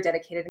your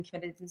dedicated and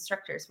committed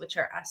instructors, which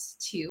are us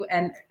two,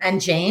 and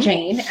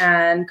Jane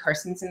and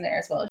Carson's in there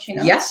as well. You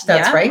know? Yes,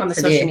 that's right. On the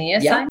social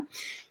media side,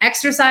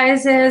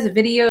 exercises,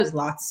 videos,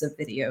 lots of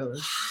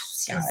videos.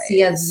 You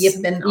see us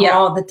yipping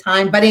all the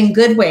time, but in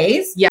good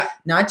ways. Yeah,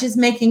 not just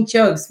making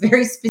jokes.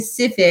 Very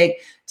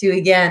specific to,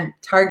 again,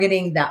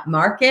 targeting that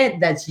market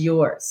that's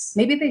yours.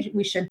 Maybe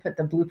we should put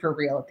the blooper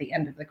reel at the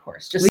end of the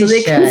course, just so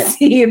they can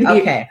see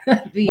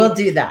we'll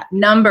do that.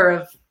 Number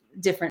of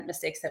different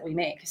mistakes that we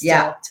make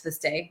still to this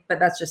day, but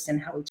that's just in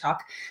how we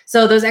talk.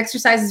 So those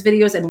exercises,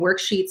 videos, and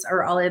worksheets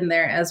are all in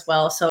there as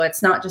well. So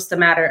it's not just a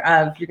matter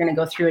of you're going to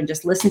go through and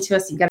just listen to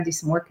us. You got to do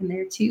some work in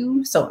there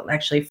too. So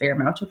actually a fair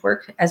amount of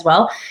work as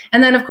well.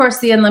 And then of course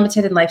the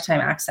unlimited and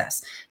lifetime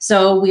access.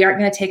 So we aren't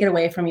going to take it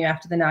away from you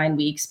after the 9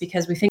 weeks,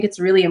 because we think it's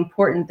really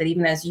important that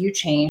even as you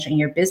change and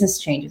your business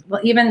changes,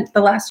 well, even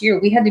the last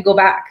year we had to go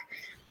back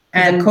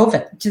and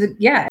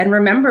COVID and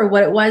remember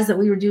what it was that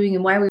we were doing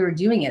and why we were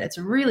doing it. It's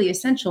really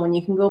essential when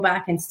you can go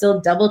back and still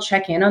double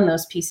check in on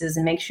those pieces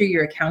and make sure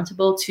you're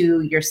accountable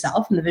to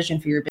yourself and the vision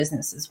for your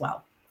business as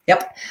well.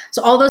 Yep.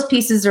 So all those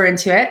pieces are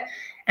into it.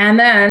 And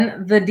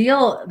then the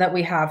deal that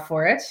we have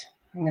for it,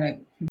 I'm going to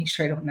make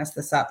sure I don't mess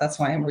this up. That's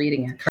why I'm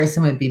reading it.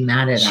 Carson would be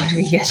mad at us.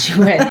 Yes, you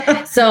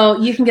would. So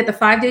you can get the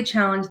 5-day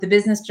challenge, the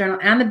business journal,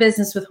 and the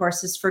business with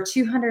horses for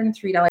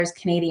 $203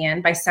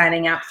 Canadian by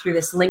signing up through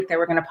this link that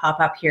we're going to pop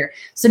up here.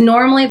 So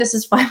normally this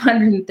is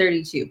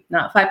 $532,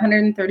 not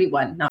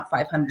 $531, not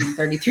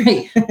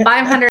 $533,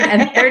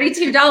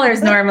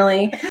 $532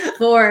 normally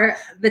for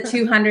the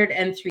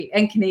 203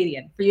 and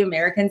Canadian for you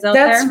Americans out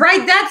there. That's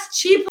right. That's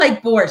cheap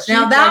like borscht.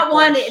 Now that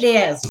one, it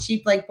is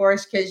cheap like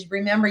borscht, because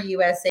remember,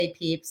 USA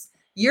peeps,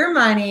 your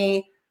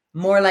money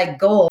more like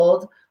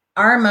gold,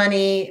 our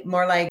money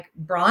more like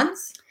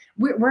bronze.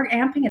 We're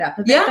amping it up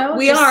a bit, though.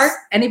 We are.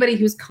 Anybody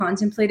who's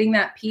contemplating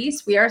that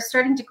piece, we are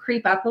starting to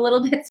creep up a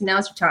little bit. So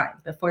now's your time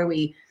before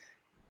we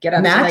get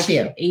up match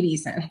to like 80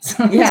 cents.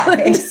 Yeah,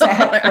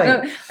 exactly.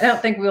 I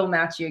don't think we'll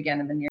match you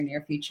again in the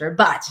near future,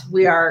 but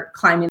we are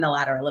climbing the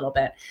ladder a little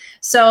bit.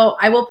 So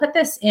I will put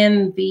this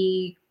in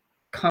the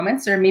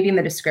comments or maybe in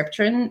the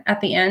description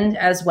at the end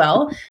as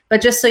well, but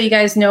just so you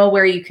guys know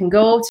where you can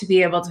go to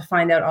be able to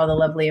find out all the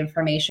lovely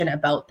information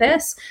about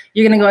this,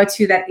 you're going to go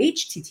to that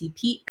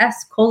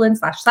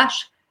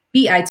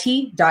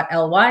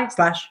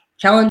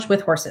https://bit.ly/challenge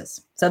with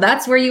horses. So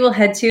that's where you will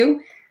head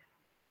to.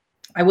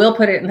 I will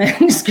put it in the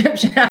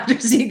description after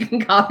so you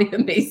can copy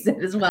and paste it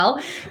as well,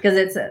 because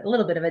it's a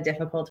little bit of a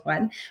difficult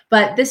one.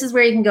 But this is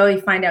where you can go. You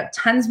find out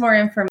tons more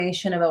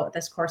information about what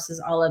this course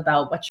is all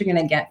about, what you're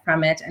going to get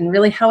from it, and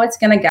really how it's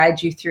going to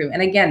guide you through.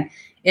 And again,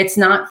 it's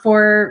not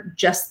for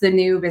just the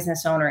new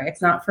business owner.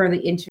 It's not for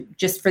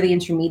just for the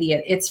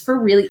intermediate. It's for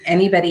really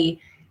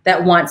anybody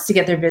that wants to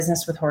get their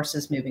business with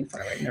horses moving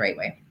forward in the right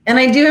way. And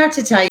I do have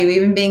to tell you,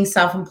 even being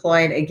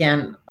self-employed,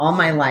 again, all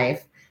my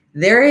life,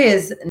 there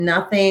is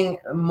nothing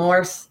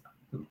more,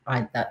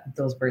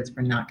 those words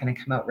were not going to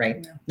come out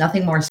right. No.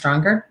 Nothing more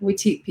stronger. We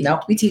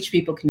teach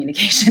people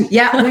communication.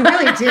 Yeah, we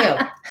really do.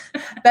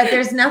 But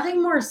there's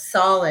nothing more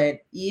solid,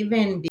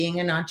 even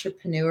being an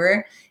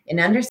entrepreneur, in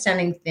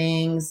understanding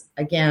things,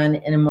 again,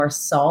 in a more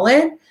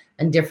solid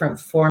and different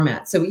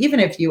format. So even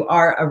if you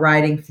are a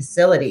riding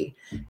facility,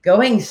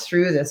 going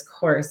through this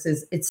course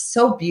it's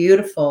so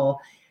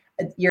beautiful.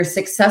 You're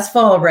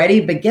successful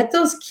already, but get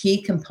those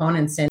key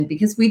components in,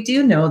 because we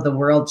do know the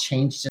world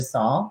changed us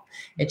all.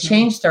 It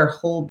changed our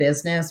whole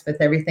business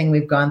with everything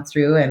we've gone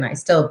through. And I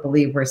still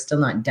believe we're still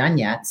not done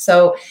yet.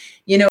 So,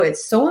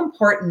 it's so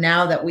important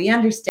now that we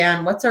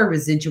understand what's our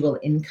residual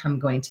income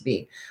going to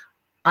be.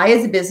 I,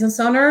 as a business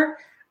owner,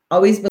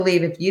 always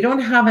believe if you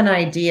don't have an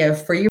idea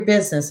for your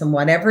business and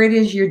whatever it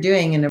is you're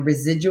doing in a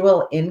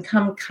residual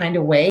income kind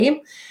of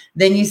way,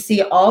 then you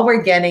see all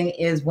we're getting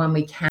is when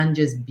we can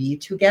just be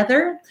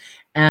together.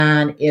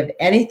 And if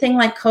anything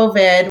like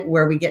COVID,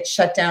 where we get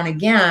shut down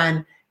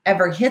again,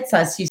 ever hits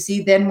us, you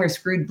see, then we're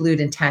screwed, blued,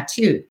 and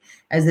tattooed.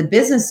 As a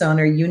business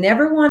owner, you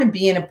never want to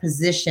be in a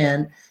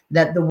position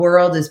that the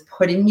world is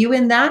putting you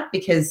in that,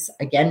 because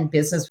again,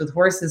 Business with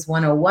Horses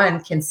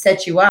 101 can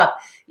set you up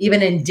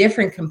even in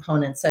different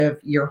components of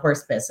your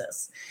horse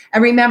business.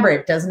 And remember,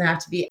 it doesn't have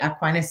to be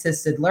equine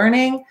assisted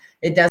learning.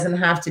 It doesn't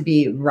have to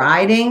be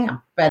riding,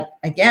 but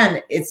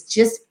again, it's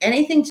just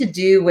anything to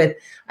do with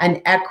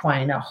an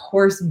equine, a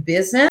horse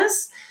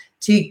business,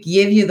 to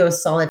give you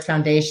those solid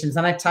foundations.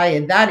 And I tell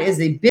you, that is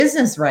a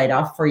business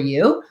write-off for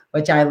you,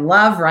 which I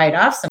love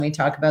write-offs, and we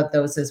talk about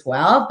those as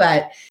well,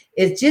 but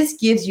it just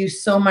gives you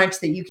so much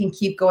that you can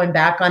keep going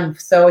back on.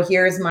 So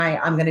here's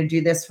I'm going to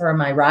do this for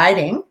my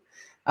riding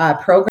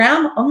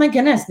program. Oh my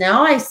goodness,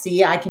 now I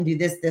see I can do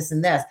this, this,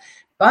 and this.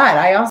 But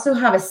I also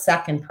have a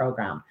second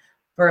program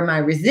for my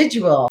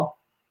residual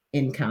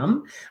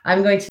income.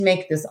 I'm going to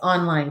make this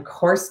online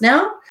course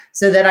now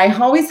so that I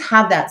always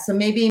have that. So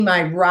maybe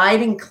my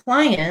riding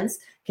clients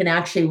can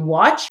actually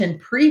watch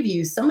and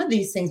preview some of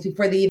these things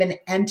before they even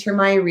enter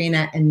my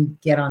arena and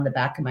get on the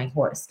back of my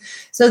horse.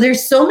 So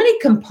there's so many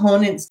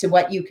components to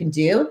what you can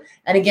do.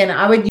 And again,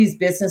 I would use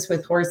Business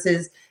with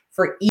Horses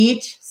for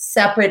each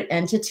separate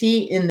entity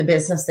in the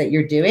business that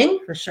you're doing.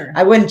 For sure.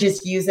 I wouldn't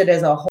just use it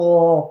as a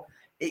whole.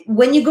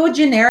 When you go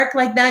generic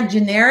like that,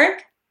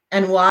 generic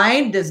and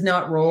wide does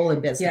not roll in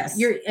business.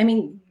 Yeah,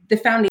 the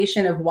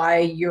foundation of why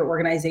your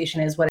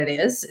organization is what it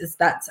is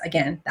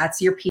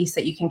that's your piece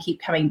that you can keep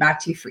coming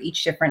back to for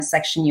each different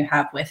section you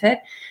have with it.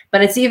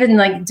 But it's even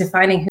like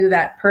defining who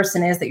that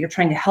person is that you're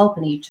trying to help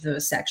in each of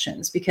those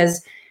sections,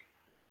 because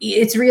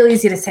it's real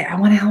easy to say, I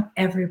want to help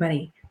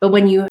everybody. But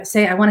when you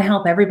say, I want to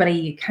help everybody,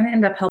 you kind of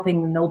end up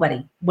helping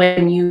nobody.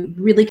 When you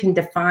really can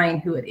define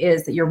who it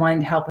is that you're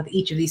wanting to help with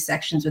each of these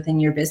sections within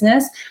your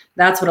business,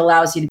 that's what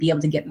allows you to be able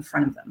to get in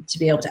front of them, to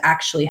be able to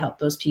actually help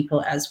those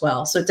people as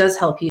well. So it does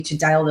help you to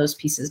dial those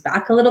pieces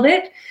back a little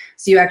bit,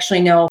 so you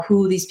actually know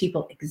who these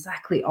people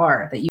exactly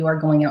are that you are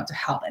going out to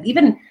help. And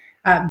even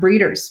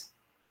breeders,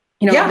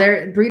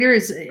 they're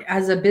breeders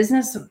as a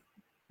business,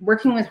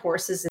 working with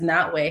horses in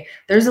that way.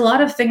 There's a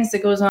lot of things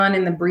that goes on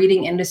in the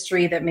breeding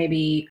industry that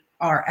maybe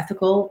are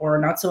ethical or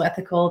not so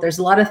ethical. There's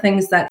a lot of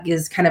things that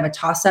is kind of a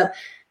toss up.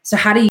 So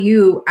how do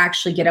you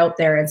actually get out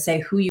there and say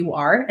who you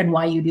are and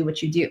why you do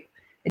what you do?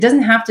 It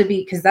doesn't have to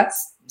be, because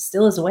that's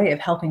still is a way of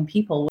helping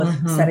people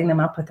with setting them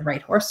up with the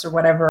right horse or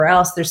whatever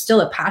else. There's still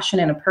a passion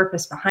and a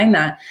purpose behind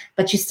that,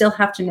 but you still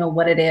have to know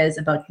what it is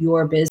about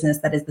your business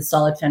that is the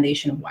solid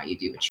foundation of why you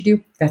do what you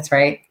do. That's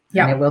right.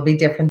 Yeah. And it will be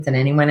different than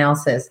anyone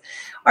else's.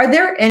 Are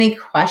there any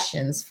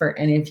questions for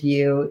any of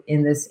you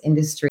in this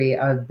industry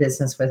of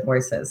business with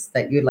horses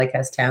that you'd like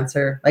us to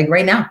answer, like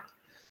right now?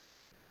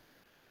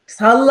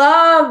 Because I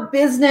love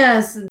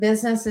business.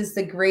 Business is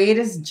the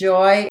greatest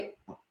joy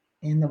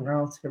in the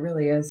world. It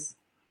really is.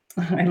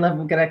 I love,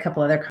 we've got a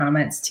couple other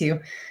comments too.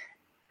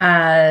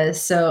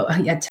 So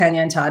yeah,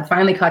 Tanya and Todd,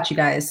 finally caught you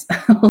guys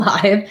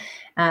live.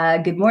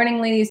 Good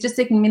morning, ladies. Just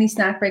taking a mini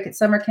snack break at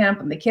summer camp,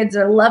 and the kids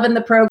are loving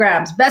the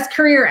programs. Best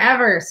career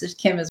ever. So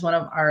Kim is one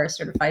of our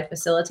certified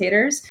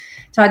facilitators.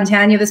 Todd and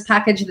Tanya, this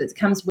package that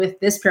comes with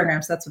this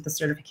program, so that's what the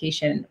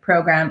certification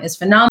program is,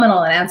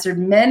 phenomenal and answered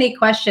many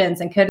questions,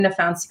 and couldn't have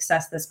found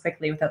success this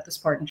quickly without the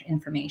support and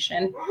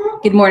information.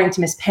 Good morning to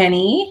Miss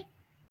Penny.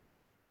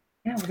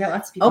 Yeah, we got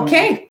lots of people.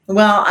 Okay.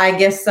 Well, I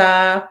guess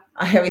I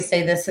always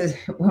say this is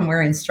when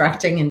we're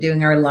instructing and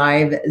doing our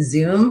live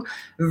Zoom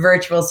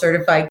virtual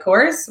certified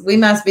course. We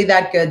must be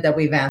that good that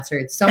we've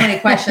answered so many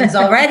questions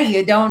already.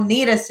 You don't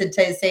need us to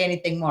say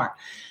anything more.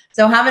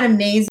 So have an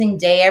amazing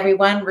day,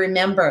 everyone.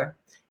 Remember,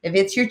 if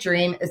it's your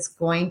dream, it's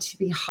going to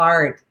be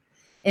hard.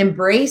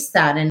 Embrace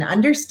that and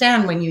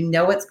understand when you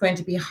know it's going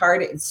to be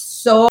hard, it's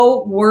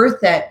so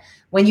worth it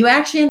when you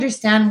actually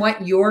understand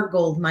what your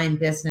goldmine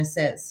business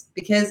is.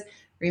 Because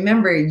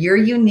remember, you're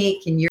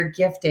unique and you're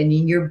gifted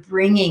and you're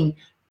bringing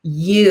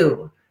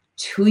you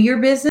to your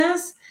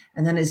business.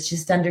 And then it's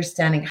just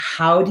understanding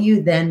how do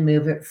you then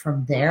move it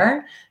from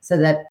there so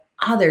that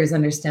others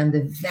understand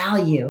the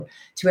value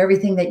to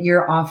everything that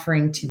you're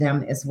offering to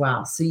them as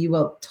well. So you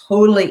will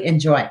totally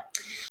enjoy.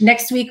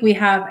 Next week, we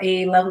have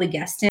a lovely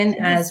guest in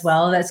as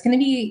well. That's going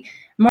to be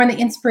more on the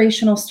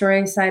inspirational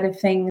story side of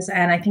things.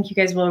 And I think you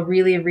guys will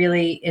really,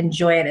 really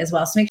enjoy it as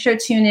well. So make sure to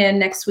tune in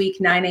next week,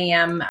 9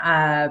 a.m.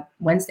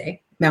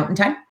 Wednesday. Mountain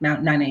time?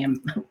 9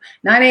 a.m.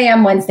 9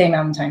 a.m. Wednesday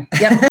Mountain time.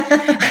 Yep.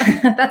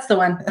 That's the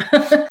one.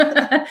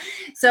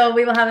 So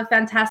we will have a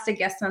fantastic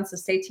guest on. So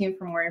stay tuned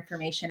for more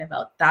information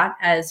about that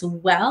as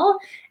well.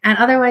 And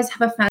otherwise,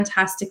 have a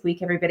fantastic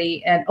week,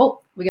 everybody. And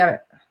we got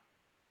it.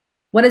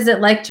 What is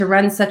it like to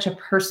run such a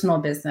personal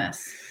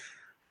business?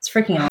 It's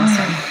freaking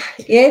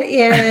awesome. It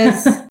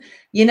is.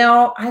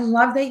 I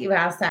love that you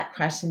asked that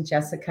question,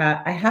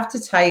 Jessica. I have to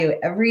tell you,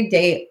 every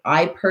day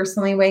I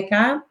personally wake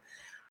up,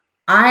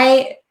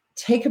 I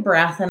take a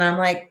breath and I'm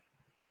like,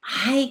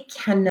 I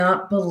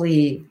cannot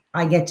believe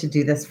I get to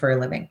do this for a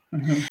living.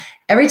 Mm-hmm.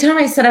 Every time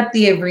I set up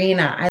the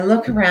arena, I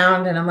look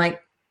around and I'm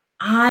like,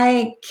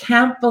 I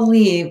can't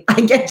believe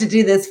I get to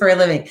do this for a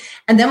living.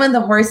 And then when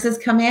the horses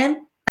come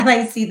in and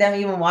I see them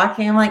even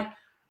walking, I'm like,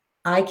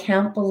 I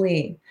can't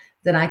believe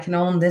that I can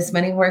own this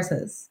many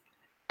horses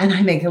and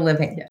I make a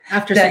living. Yeah.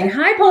 After saying,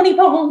 hi, Pony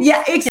Pony.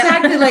 Yeah,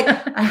 exactly. Like,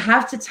 I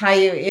have to tell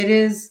you, it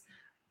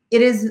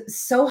is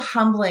so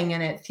humbling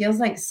and it feels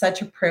like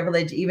such a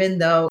privilege, even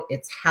though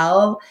it's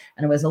hell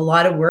and it was a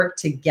lot of work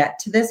to get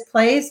to this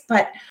place.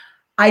 But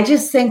I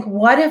just think,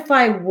 what if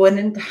I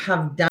wouldn't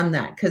have done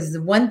that? Because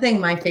one thing,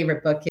 my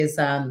favorite book is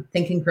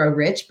Think and Grow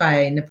Rich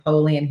by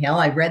Napoleon Hill.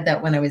 I read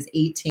that when I was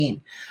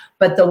 18.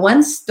 But the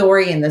one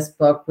story in this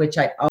book, which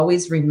I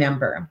always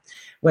remember,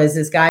 was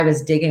this guy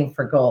was digging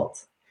for gold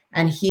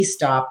and he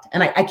stopped.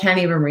 And I can't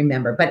even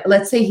remember, but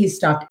let's say he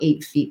stopped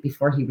 8 feet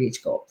before he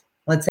reached gold.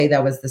 Let's say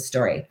that was the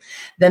story.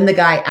 Then the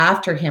guy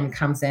after him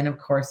comes in, of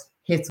course,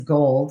 hits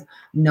gold,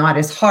 not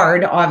as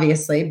hard,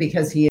 obviously,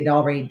 because he had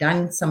already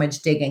done so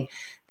much digging.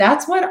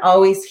 That's what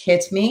always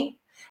hit me.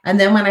 And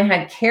then when I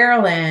had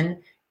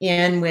Carolyn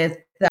in with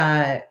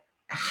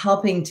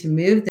helping to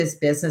move this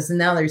business, and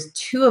now there's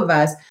 2 of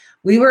us,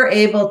 we were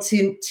able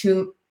to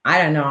I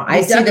don't know,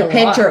 I see the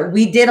picture.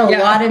 We did a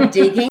lot of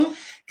digging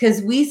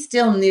because we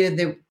still knew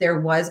that there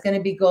was going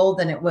to be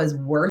gold and it was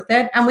worth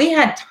it. And we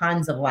had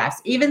tons of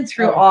laughs, even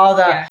through all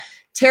the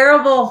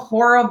terrible,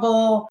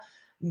 horrible,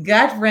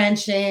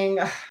 gut-wrenching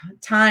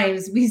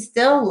times. We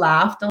still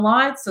laughed a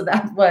lot. So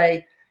that's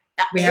why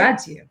we had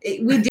to.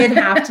 We did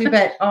have to,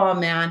 but oh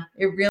man,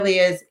 it really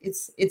is.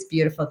 It's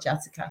beautiful,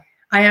 Jessica.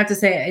 I have to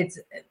say it's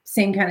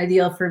same kind of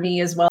deal for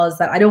me as well, as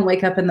that I don't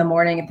wake up in the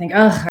morning and think,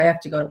 oh, I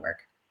have to go to work.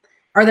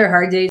 Are there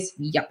hard days?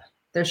 Yep.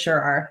 There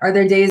sure are. Are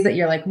there days that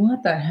you're like,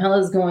 what the hell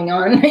is going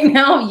on right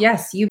now?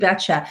 Yes, you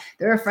betcha.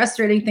 There are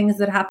frustrating things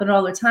that happen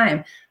all the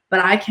time.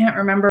 But I can't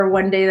remember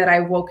one day that I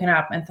woken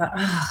up and thought,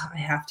 oh, I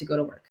have to go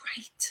to work.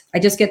 Right. I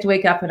just get to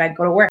wake up and I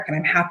go to work, and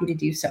I'm happy to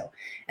do so.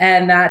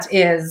 And that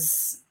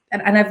is,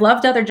 and I've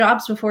loved other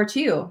jobs before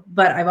too,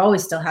 but I've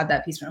always still had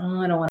that piece where,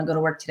 oh, I don't want to go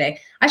to work today.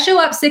 I show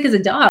up sick as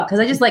a dog because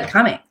I just like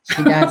coming.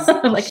 She does.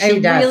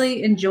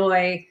 Really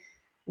enjoy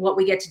what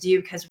we get to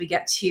do, because we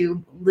get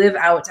to live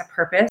out a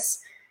purpose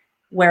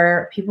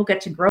where people get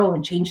to grow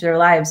and change their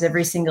lives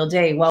every single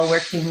day while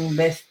working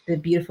with the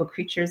beautiful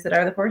creatures that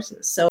are the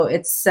horses. So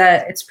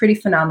it's pretty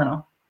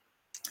phenomenal,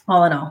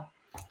 all in all.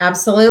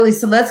 Absolutely.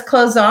 So let's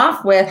close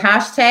off with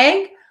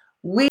hashtag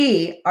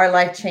we are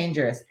life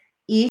changers,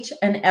 each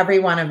and every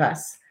one of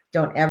us.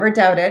 Don't ever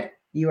doubt it.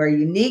 You are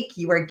unique.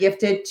 You are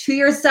gifted to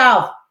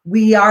yourself.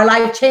 We are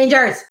life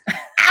changers.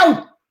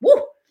 Ow!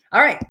 Woo!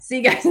 All right. See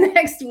you guys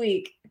next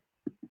week.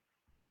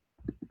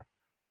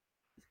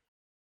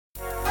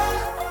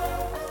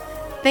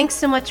 Thanks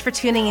so much for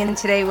tuning in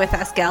today with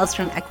us gals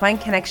from Equine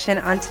Connection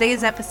on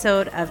today's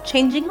episode of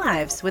Changing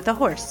Lives with a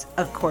Horse,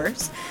 of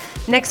course.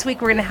 Next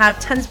week, we're going to have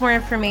tons more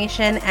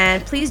information,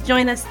 and please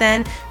join us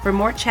then for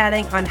more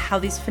chatting on how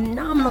these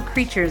phenomenal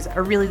creatures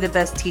are really the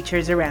best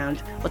teachers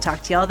around. We'll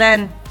talk to y'all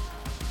then.